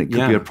to win, and it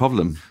could be a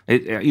problem.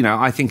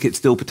 I think it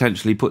still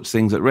potentially puts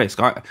things at risk.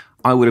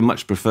 I would have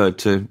much preferred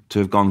to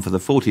have gone for the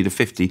 40 to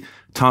 50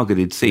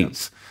 targeted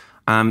seats. Yeah.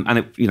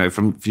 And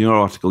from your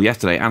article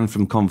yesterday and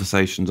from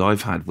conversations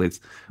I've had with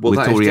Tory MPs. Well,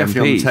 that is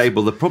definitely on the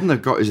table. The problem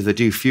they've got is if they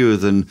do fewer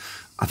than,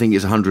 I think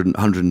it's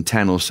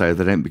 110 or so,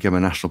 they don't become a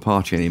national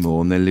party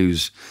anymore and they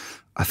lose,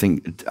 I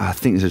think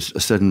there's a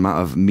certain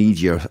amount of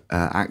media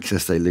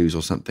access they lose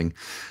or something.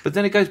 But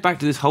then it goes back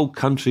to this whole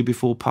country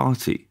before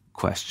party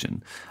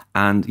question.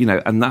 And,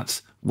 and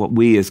that's what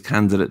we as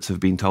candidates have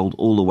been told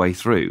all the way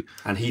through.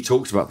 And he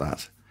talks about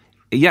that.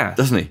 Yeah.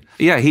 Doesn't he?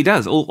 Yeah, he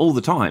does all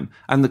the time.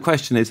 And the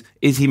question is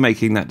he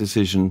making that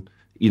decision,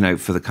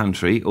 for the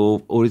country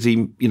or is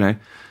he,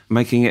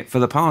 making it for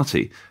the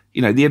party?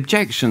 The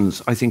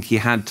objections I think he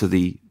had to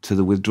the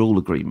withdrawal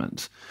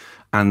agreement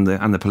and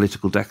the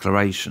political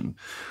declaration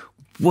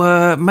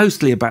were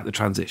mostly about the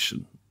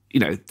transition.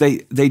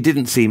 They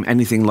didn't seem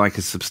anything like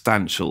as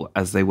substantial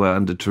as they were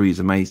under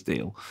Theresa May's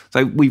deal.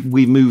 So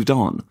we've moved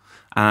on.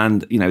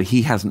 And,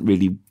 he hasn't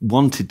really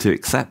wanted to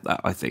accept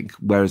that, I think,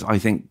 whereas I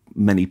think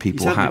many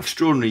people have. It's had an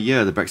extraordinary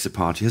year, the Brexit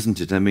Party, hasn't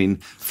it? I mean,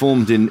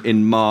 formed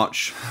in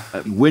March,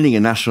 winning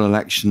a national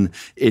election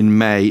in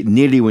May,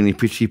 nearly winning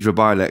a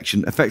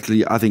by-election,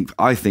 effectively,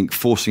 I think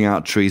forcing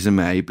out Theresa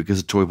May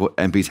because the Tory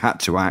MPs had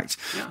to act,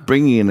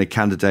 bringing in a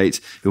candidate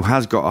who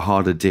has got a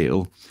harder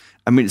deal.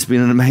 I mean, it's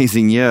been an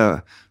amazing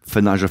year for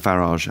Nigel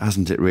Farage,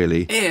 hasn't it,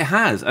 really? It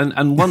has.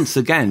 And once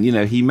again,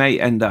 he may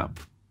end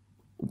up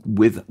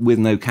with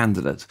no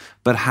candidate,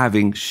 but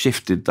having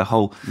shifted the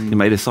whole, he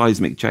made a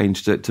seismic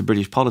change to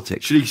British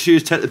politics. Should he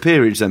choose take the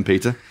peerage then,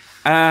 Peter?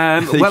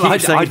 Well,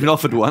 I've been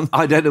offered one.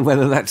 I don't know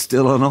whether that's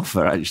still on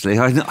offer. Actually,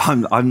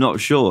 I'm not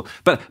sure.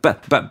 But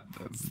from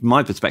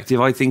my perspective,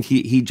 I think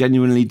he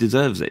genuinely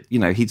deserves it.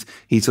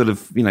 He's sort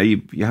of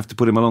you have to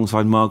put him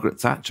alongside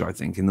Margaret Thatcher. I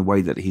think in the way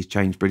that he's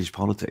changed British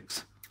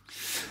politics.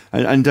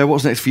 And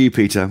what's next for you,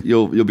 Peter?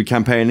 You'll be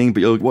campaigning,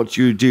 but what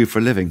do you do for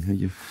a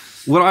living?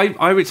 Well,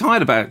 I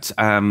retired about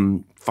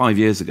 5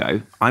 years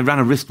ago. I ran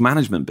a risk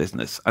management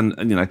business, and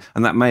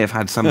that may have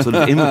had some sort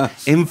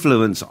of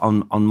influence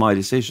on my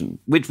decision,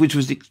 which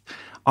was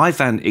I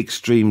found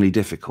extremely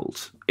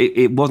difficult.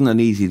 It wasn't an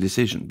easy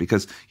decision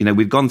because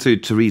we'd gone through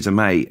Theresa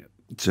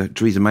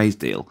May's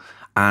deal,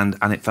 and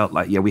it felt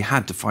like we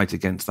had to fight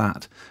against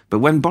that. But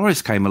when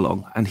Boris came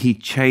along and he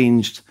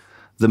changed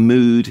the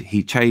mood,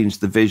 he changed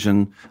the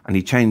vision, and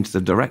he changed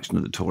the direction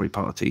of the Tory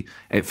party,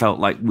 it felt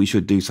like we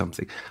should do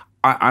something.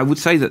 I would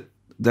say that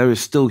there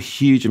is still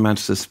huge amount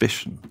of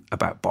suspicion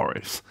about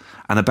Boris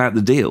and about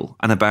the deal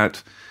and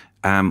about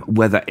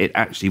whether it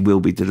actually will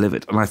be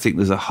delivered. And I think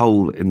there's a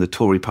hole in the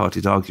Tory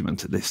party's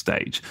argument at this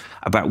stage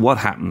about what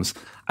happens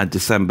at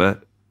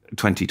December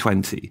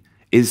 2020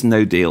 Is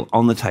no deal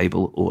on the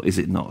table or is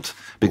it not?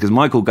 Because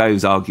Michael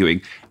Gove's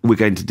arguing, we're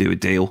going to do a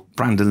deal.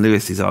 Brandon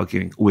Lewis is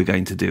arguing, we're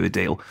going to do a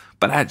deal.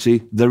 But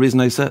actually, there is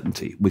no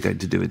certainty we're going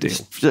to do a deal.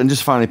 And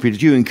just finally, Peter,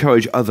 do you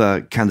encourage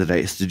other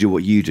candidates to do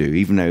what you do,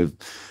 even though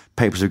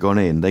papers have gone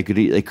in? They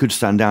could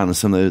stand down on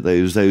some of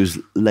those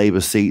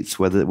Labour seats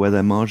where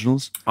they're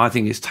marginals? I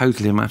think it's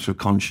totally a matter of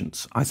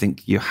conscience. I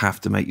think you have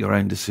to make your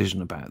own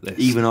decision about this.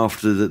 Even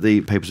after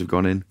the papers have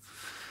gone in?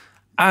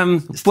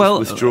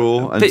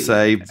 Withdraw and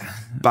say,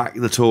 back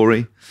the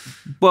Tory?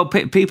 Well,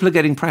 people are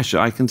getting pressure.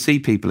 I can see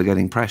people are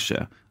getting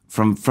pressure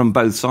from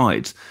both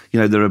sides.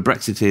 There are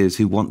Brexiteers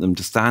who want them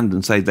to stand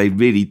and say they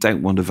really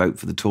don't want to vote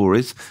for the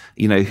Tories,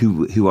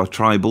 who are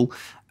tribal,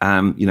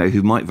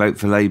 who might vote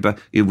for Labour,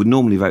 who would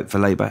normally vote for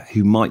Labour,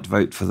 who might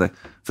vote for the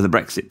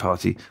Brexit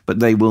Party, but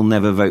they will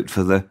never vote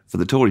for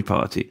the Tory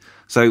Party.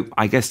 So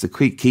I guess the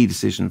key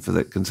decision for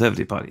the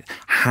Conservative Party,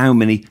 how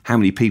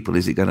many people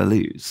is it going to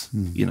lose?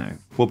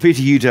 Well,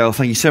 Peter Udale,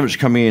 thank you so much for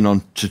coming in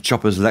on to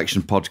Chopper's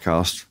Election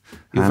Podcast.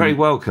 You're very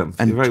welcome.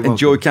 And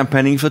enjoy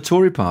campaigning for the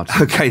Tory Party.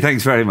 Okay,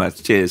 thanks very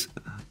much. Cheers.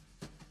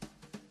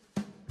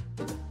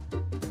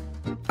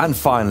 And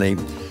finally,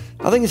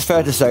 I think it's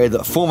fair to say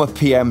that former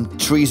PM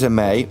Theresa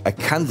May, a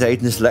candidate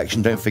in this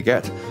election, don't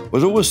forget,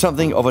 was always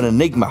something of an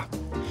enigma.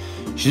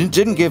 She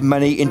didn't give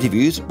many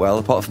interviews, well,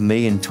 apart from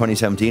me in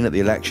 2017 at the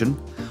election,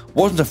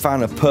 wasn't a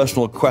fan of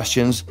personal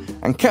questions,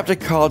 and kept her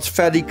cards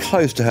fairly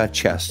close to her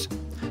chest.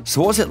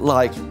 So what's it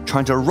like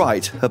trying to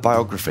write her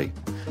biography?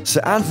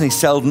 Sir Anthony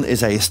Seldon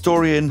is a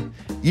historian,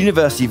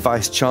 university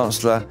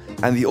vice-chancellor,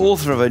 and the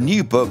author of a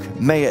new book,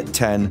 May at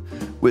 10,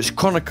 which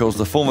chronicles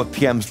the former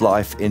PM's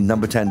life in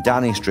number 10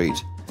 Downing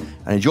Street.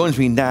 And he joins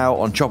me now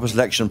on Chopper's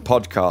Election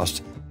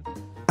Podcast.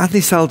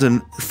 Anthony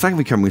Seldon, thank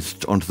you for coming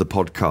onto the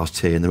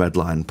podcast here in the Red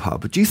Lion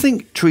pub. Do you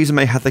think Theresa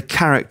May had the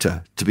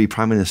character to be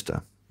Prime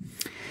Minister?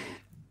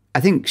 I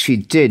think she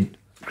did,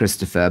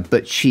 Christopher,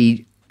 but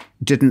she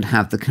didn't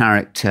have the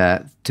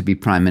character to be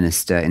Prime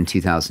Minister in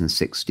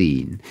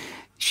 2016.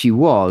 She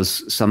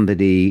was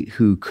somebody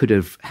who could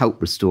have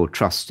helped restore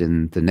trust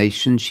in the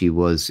nation. She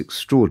was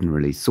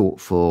extraordinarily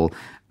thoughtful,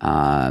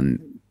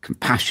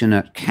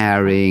 compassionate,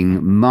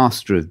 caring,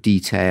 master of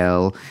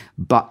detail,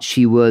 but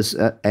she was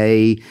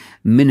a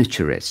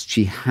miniaturist.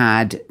 She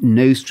had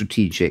no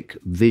strategic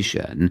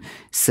vision.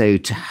 So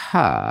to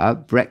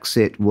her,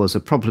 Brexit was a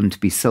problem to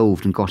be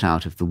solved and got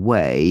out of the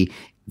way.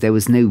 There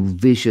was no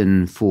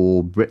vision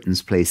for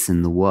Britain's place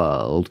in the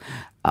world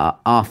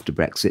after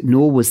Brexit,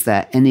 nor was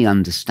there any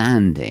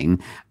understanding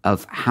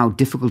of how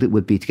difficult it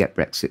would be to get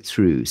Brexit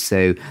through.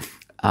 So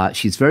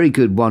she's very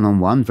good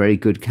one-on-one, very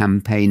good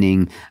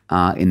campaigning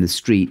in the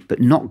street, but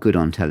not good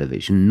on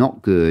television,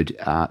 not good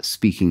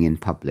speaking in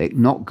public,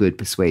 not good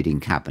persuading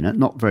cabinet,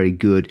 not very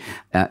good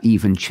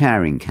even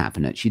chairing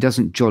cabinet. She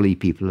doesn't jolly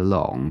people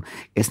along.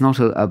 It's not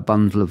a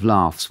bundle of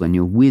laughs when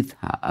you're with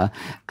her.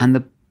 And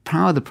the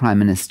power of the Prime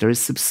Minister is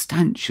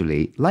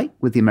substantially, like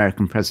with the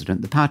American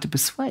president, the power to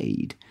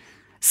persuade.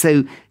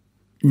 So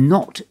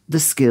not the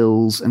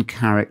skills and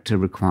character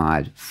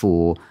required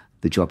for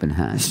the job in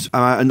hand.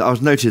 And I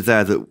was noted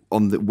there that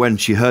when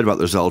she heard about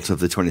the result of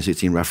the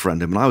 2016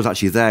 referendum, and I was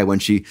actually there when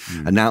she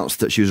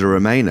announced that she was a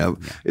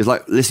Remainer, it was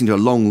like listening to a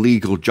long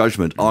legal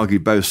judgment,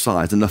 argued both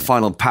sides, and the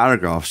final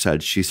paragraph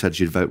she said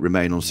she'd vote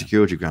Remain on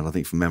security ground, I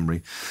think from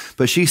memory.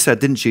 But she said,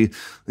 didn't she,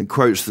 in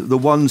quotes, the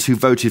ones who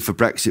voted for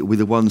Brexit were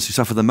the ones who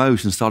suffered the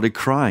most and started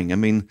crying. I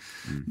mean,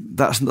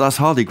 that's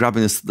hardly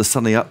grabbing the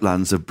sunny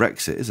uplands of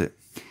Brexit, is it?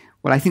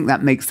 Well, I think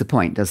that makes the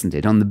point, doesn't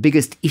it? On the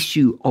biggest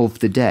issue of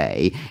the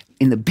day,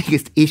 in the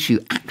biggest issue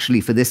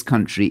actually for this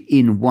country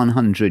in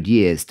 100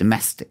 years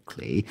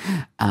domestically,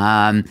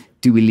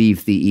 do we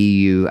leave the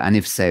EU, and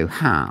if so,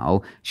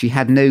 how? She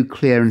had no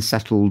clear and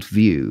settled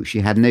view. She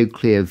had no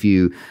clear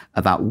view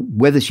about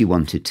whether she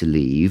wanted to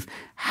leave,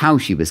 how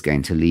she was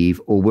going to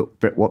leave, or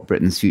what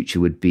Britain's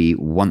future would be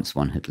once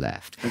one had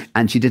left.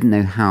 And she didn't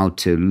know how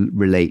to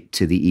relate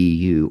to the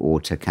EU or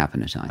to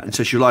cabinet either. And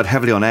so she relied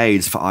heavily on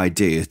aides for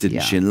ideas,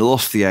 didn't she? And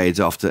lost the aides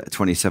after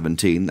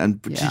 2017.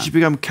 And did she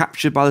become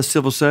captured by the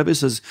civil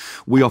service, as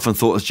we often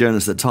thought as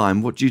journalists at the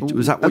time? Was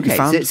that what you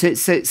found?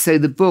 So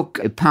the book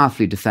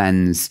powerfully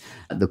defends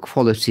the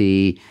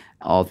quality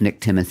of Nick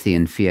Timothy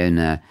and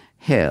Fiona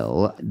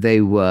Hill. They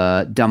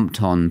were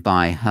dumped on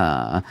by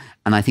her,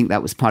 and I think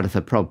that was part of her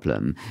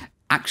problem.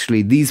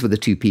 Actually, these were the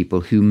two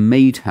people who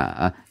made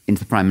her into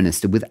the Prime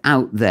Minister.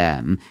 Without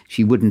them,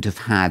 she wouldn't have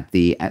had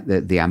the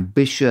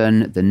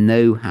ambition, the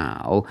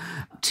know-how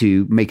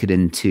to make it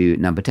into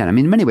number 10. I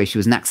mean, in many ways, she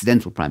was an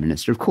accidental Prime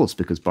Minister, of course,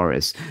 because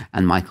Boris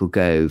and Michael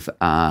Gove,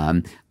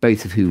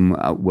 both of whom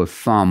were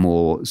far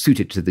more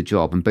suited to the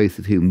job and both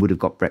of whom would have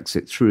got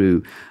Brexit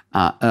through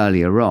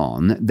earlier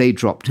on, they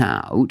dropped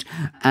out.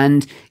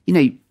 And,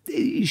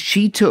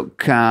 she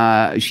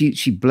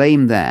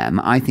blamed them,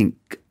 I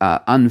think,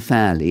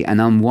 unfairly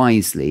and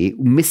unwisely,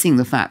 missing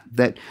the fact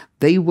that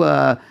they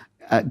were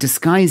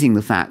disguising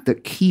the fact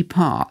that key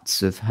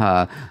parts of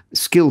her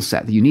skill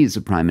set that you need as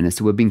a Prime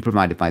Minister were being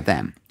provided by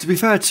them. To be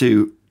fair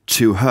to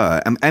to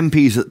her.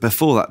 MPs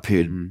before that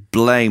period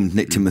blamed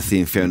Nick Timothy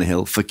and Fiona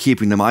Hill for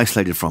keeping them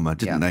isolated from her,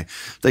 didn't they?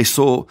 They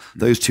saw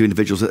those two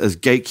individuals as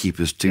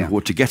gatekeepers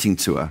to getting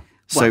to her.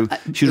 So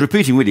she was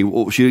repeating really,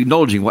 she was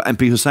acknowledging what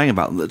MPs were saying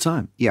about them at the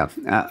time. Yeah,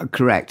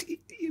 correct.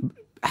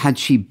 Had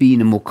she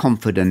been a more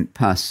confident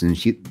person,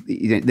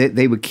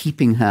 they were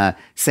keeping her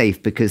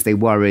safe because they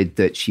worried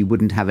that she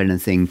wouldn't have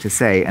anything to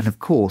say. And of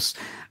course,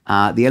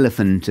 the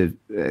elephant in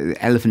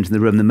the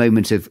room, the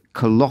moment of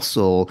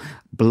colossal,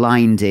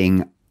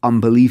 blinding,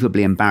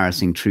 unbelievably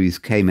embarrassing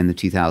truth came in the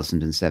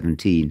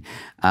 2017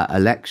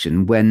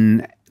 election,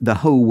 when the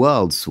whole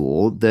world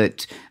saw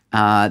that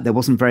there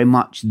wasn't very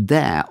much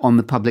there on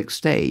the public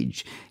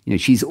stage.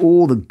 She's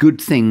all the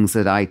good things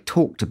that I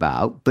talked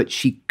about, but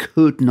she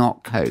could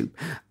not cope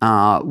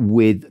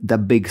with the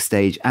big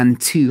stage. And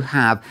to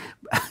have,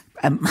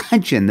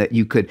 imagine that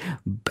you could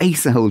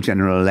base a whole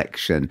general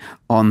election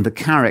on the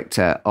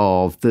character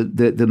of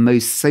the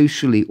most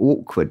socially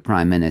awkward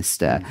prime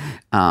minister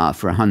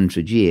for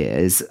 100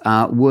 years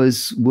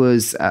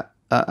was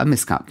a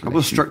miscalculation. I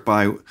was struck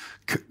by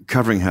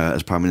covering her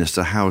as Prime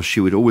Minister, how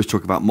she would always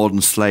talk about modern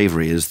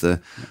slavery as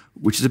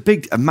which is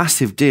a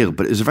massive deal,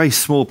 but it was a very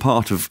small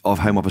part of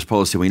Home Office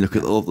policy when you look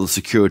at all the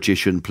security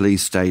issue and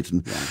police state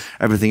and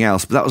everything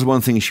else. But that was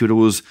one thing she would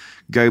always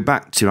go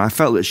back to. And I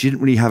felt that she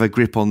didn't really have a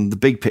grip on the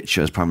big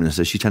picture as Prime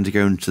Minister. She tended to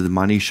go into the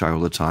minutiae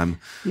all the time.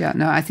 Yeah,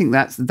 no, I think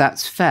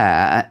that's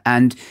fair.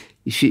 And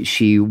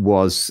she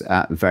was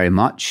is very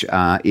much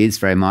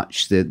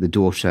the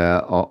daughter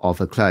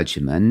of a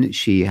clergyman.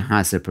 She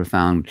has a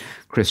profound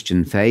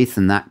Christian faith,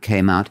 and that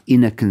came out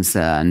in a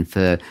concern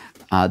for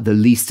the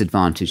least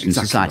advantaged in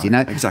society.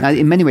 Right. Now,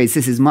 in many ways,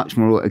 this is much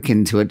more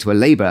akin to a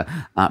Labour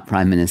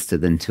Prime Minister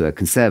than to a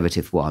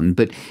Conservative one.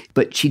 But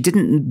she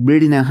didn't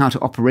really know how to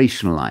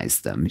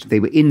operationalise them. They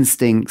were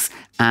instincts,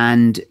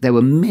 and there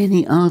were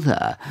many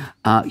other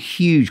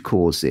huge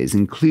causes,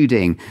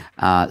 including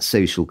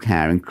social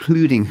care,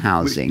 including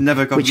housing,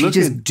 which she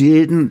just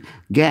didn't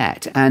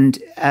get. And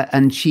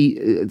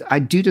I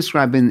do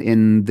describe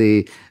in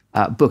the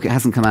book, it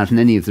hasn't come out in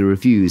any of the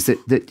reviews,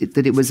 that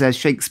it was a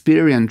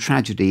Shakespearean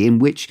tragedy in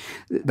which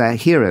the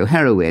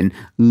heroine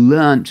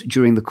learnt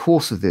during the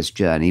course of this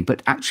journey,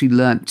 but actually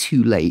learnt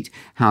too late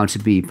how to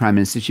be Prime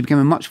Minister. She became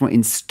a much more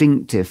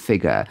instinctive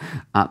figure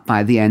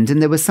by the end.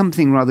 And there was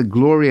something rather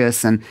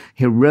glorious and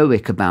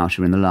heroic about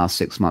her in the last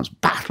 6 months,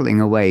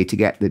 battling away to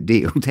get the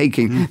deal,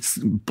 taking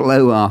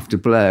blow after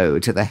blow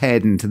to the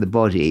head and to the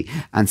body,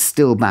 and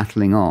still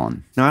battling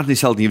on. Now, Anthony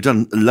Seldon, you've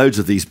done loads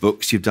of these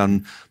books. You've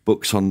done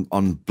books on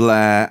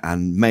Blair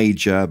and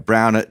Major,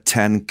 Brown at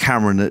 10,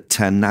 Cameron at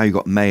 10, now you've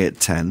got May at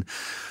 10.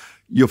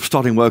 You're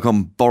starting work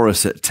on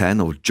Boris at 10,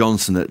 or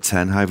Johnson at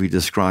 10, however you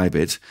describe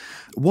it.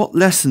 What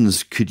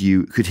lessons could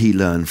he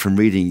learn from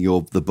reading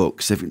the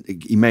books? If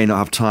he may not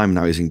have time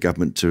now he's in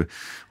government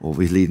or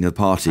he's leading the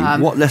party,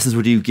 what lessons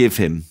would you give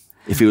him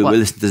if he were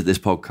listening to this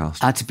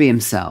podcast? To be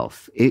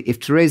himself.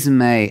 If Theresa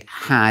May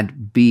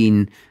had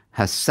been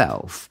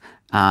herself,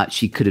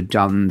 she could have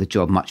done the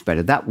job much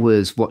better. That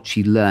was what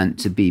she learned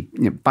to be.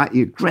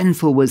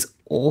 Grenfell was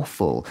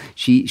awful.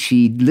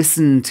 She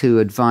listened to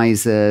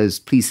advisors,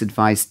 police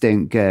advice,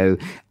 don't go.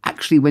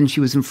 Actually, when she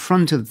was in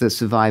front of the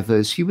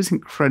survivors, she was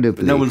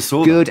incredibly no one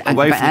saw good, that.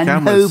 Away from the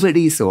cameras.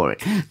 Nobody saw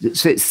it.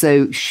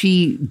 So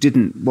she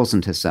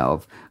wasn't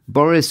herself.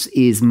 Boris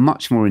is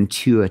much more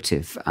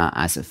intuitive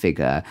as a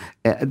figure.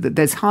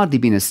 There's hardly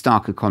been a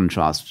starker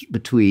contrast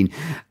between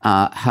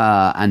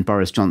her and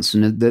Boris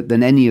Johnson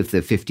than any of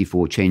the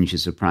 54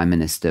 changes of Prime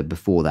Minister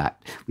before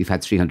that. We've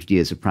had 300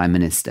 years of Prime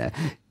Minister.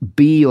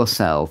 Be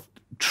yourself.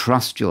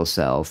 Trust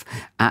yourself,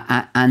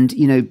 and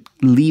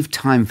leave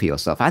time for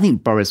yourself. I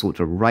think Boris ought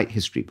to write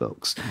history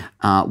books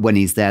when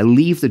he's there.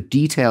 Leave the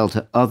detail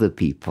to other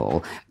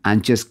people,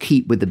 and just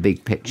keep with the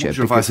big picture. What's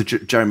your advice to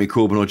Jeremy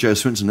Corbyn or Joe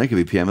Swinson? They could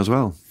be PM as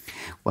well.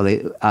 Well,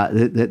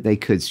 they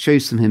could show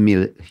some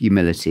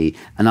humility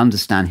and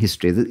understand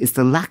history. It's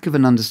the lack of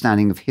an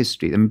understanding of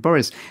history. I mean,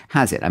 Boris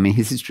has it. I mean,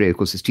 his history, of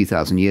course, is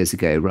 2,000 years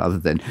ago rather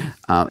than...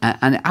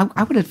 and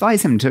I would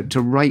advise him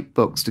to write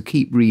books, to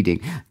keep reading,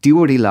 do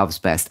what he loves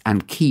best,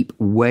 and keep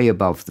way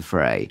above the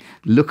fray.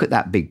 Look at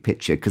that big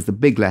picture, because the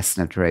big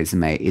lesson of Theresa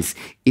May is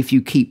if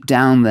you keep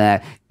down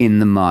there in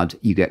the mud,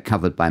 you get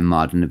covered by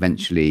mud, and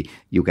eventually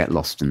you'll get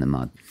lost in the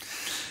mud.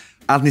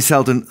 Anthony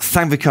Seldon,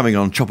 thank you for coming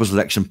on Chopper's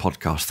Election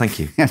podcast. Thank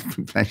you. It's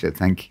been a pleasure.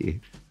 Thank you.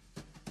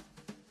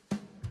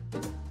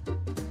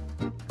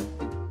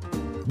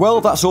 Well,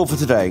 that's all for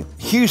today.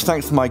 Huge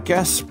thanks to my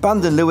guests,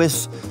 Bandon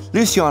Lewis,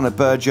 Luciana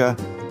Berger,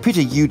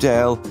 Peter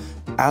Udale,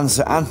 and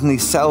Sir Anthony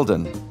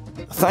Seldon.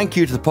 Thank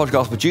you to the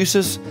podcast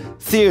producers,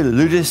 Theo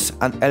Ludis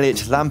and Elliot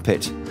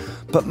Lampitt.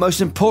 But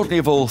most importantly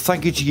of all,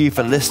 thank you to you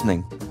for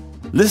listening.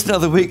 Listener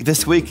of the week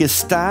this week is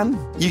Stan.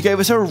 You gave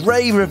us a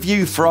rave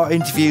review for our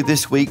interview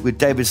this week with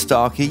David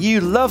Starkey.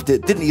 You loved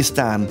it, didn't you,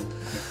 Stan?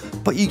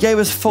 But you gave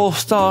us 4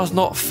 stars,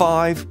 not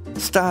 5.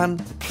 Stan,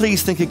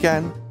 please think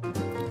again.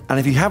 And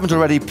if you haven't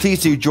already,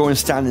 please do join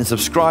Stan in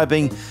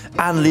subscribing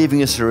and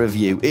leaving us a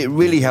review. It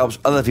really helps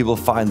other people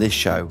find this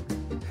show.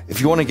 If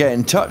you want to get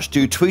in touch,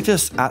 do tweet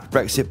us at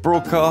Brexit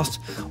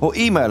Broadcast or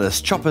email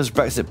us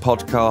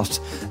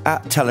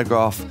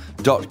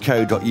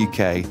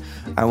choppersbrexitpodcast@telegraph.co.uk.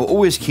 And we're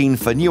always keen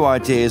for new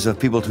ideas of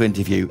people to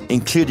interview,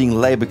 including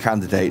Labour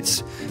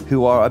candidates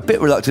who are a bit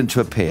reluctant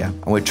to appear,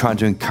 and we're trying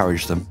to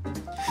encourage them.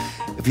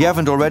 If you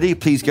haven't already,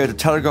 please go to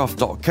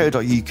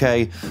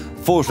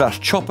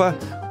telegraph.co.uk/chopper,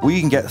 where you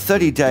can get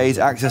 30 days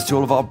access to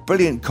all of our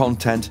brilliant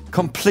content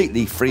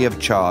completely free of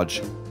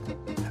charge.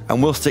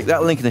 And we'll stick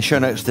that link in the show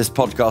notes to this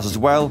podcast as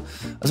well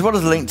as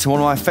a link to one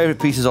of my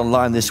favourite pieces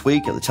online this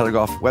week at the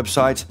Telegraph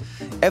website,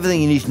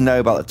 everything you need to know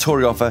about the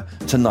Tory offer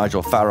to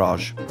Nigel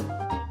Farage.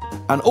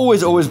 And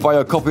always buy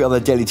your copy of the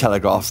Daily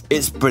Telegraph.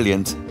 It's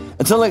brilliant.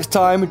 Until next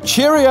time,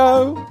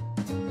 cheerio!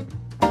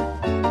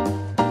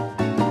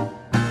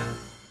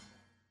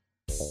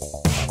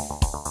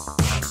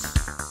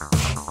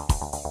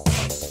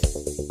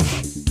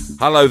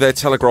 Hello there,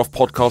 Telegraph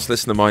podcast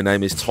listener. My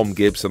name is Tom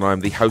Gibbs and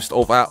I'm the host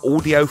of our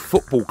Audio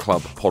Football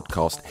Club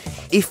podcast.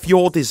 If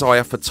your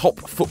desire for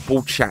top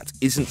football chat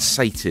isn't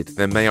sated,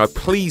 then may I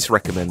please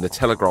recommend the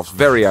Telegraph's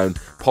very own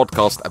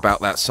podcast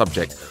about that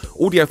subject.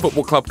 Audio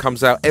Football Club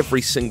comes out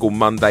every single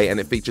Monday and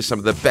it features some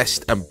of the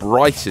best and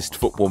brightest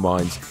football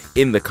minds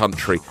in the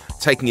country,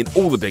 taking in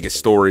all the biggest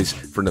stories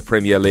from the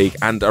Premier League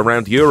and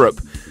around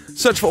Europe.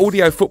 Search for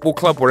Audio Football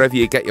Club wherever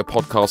you get your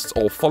podcasts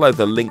or follow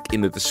the link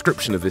in the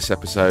description of this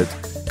episode.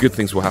 Good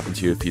things will happen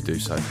to you if you do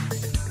so.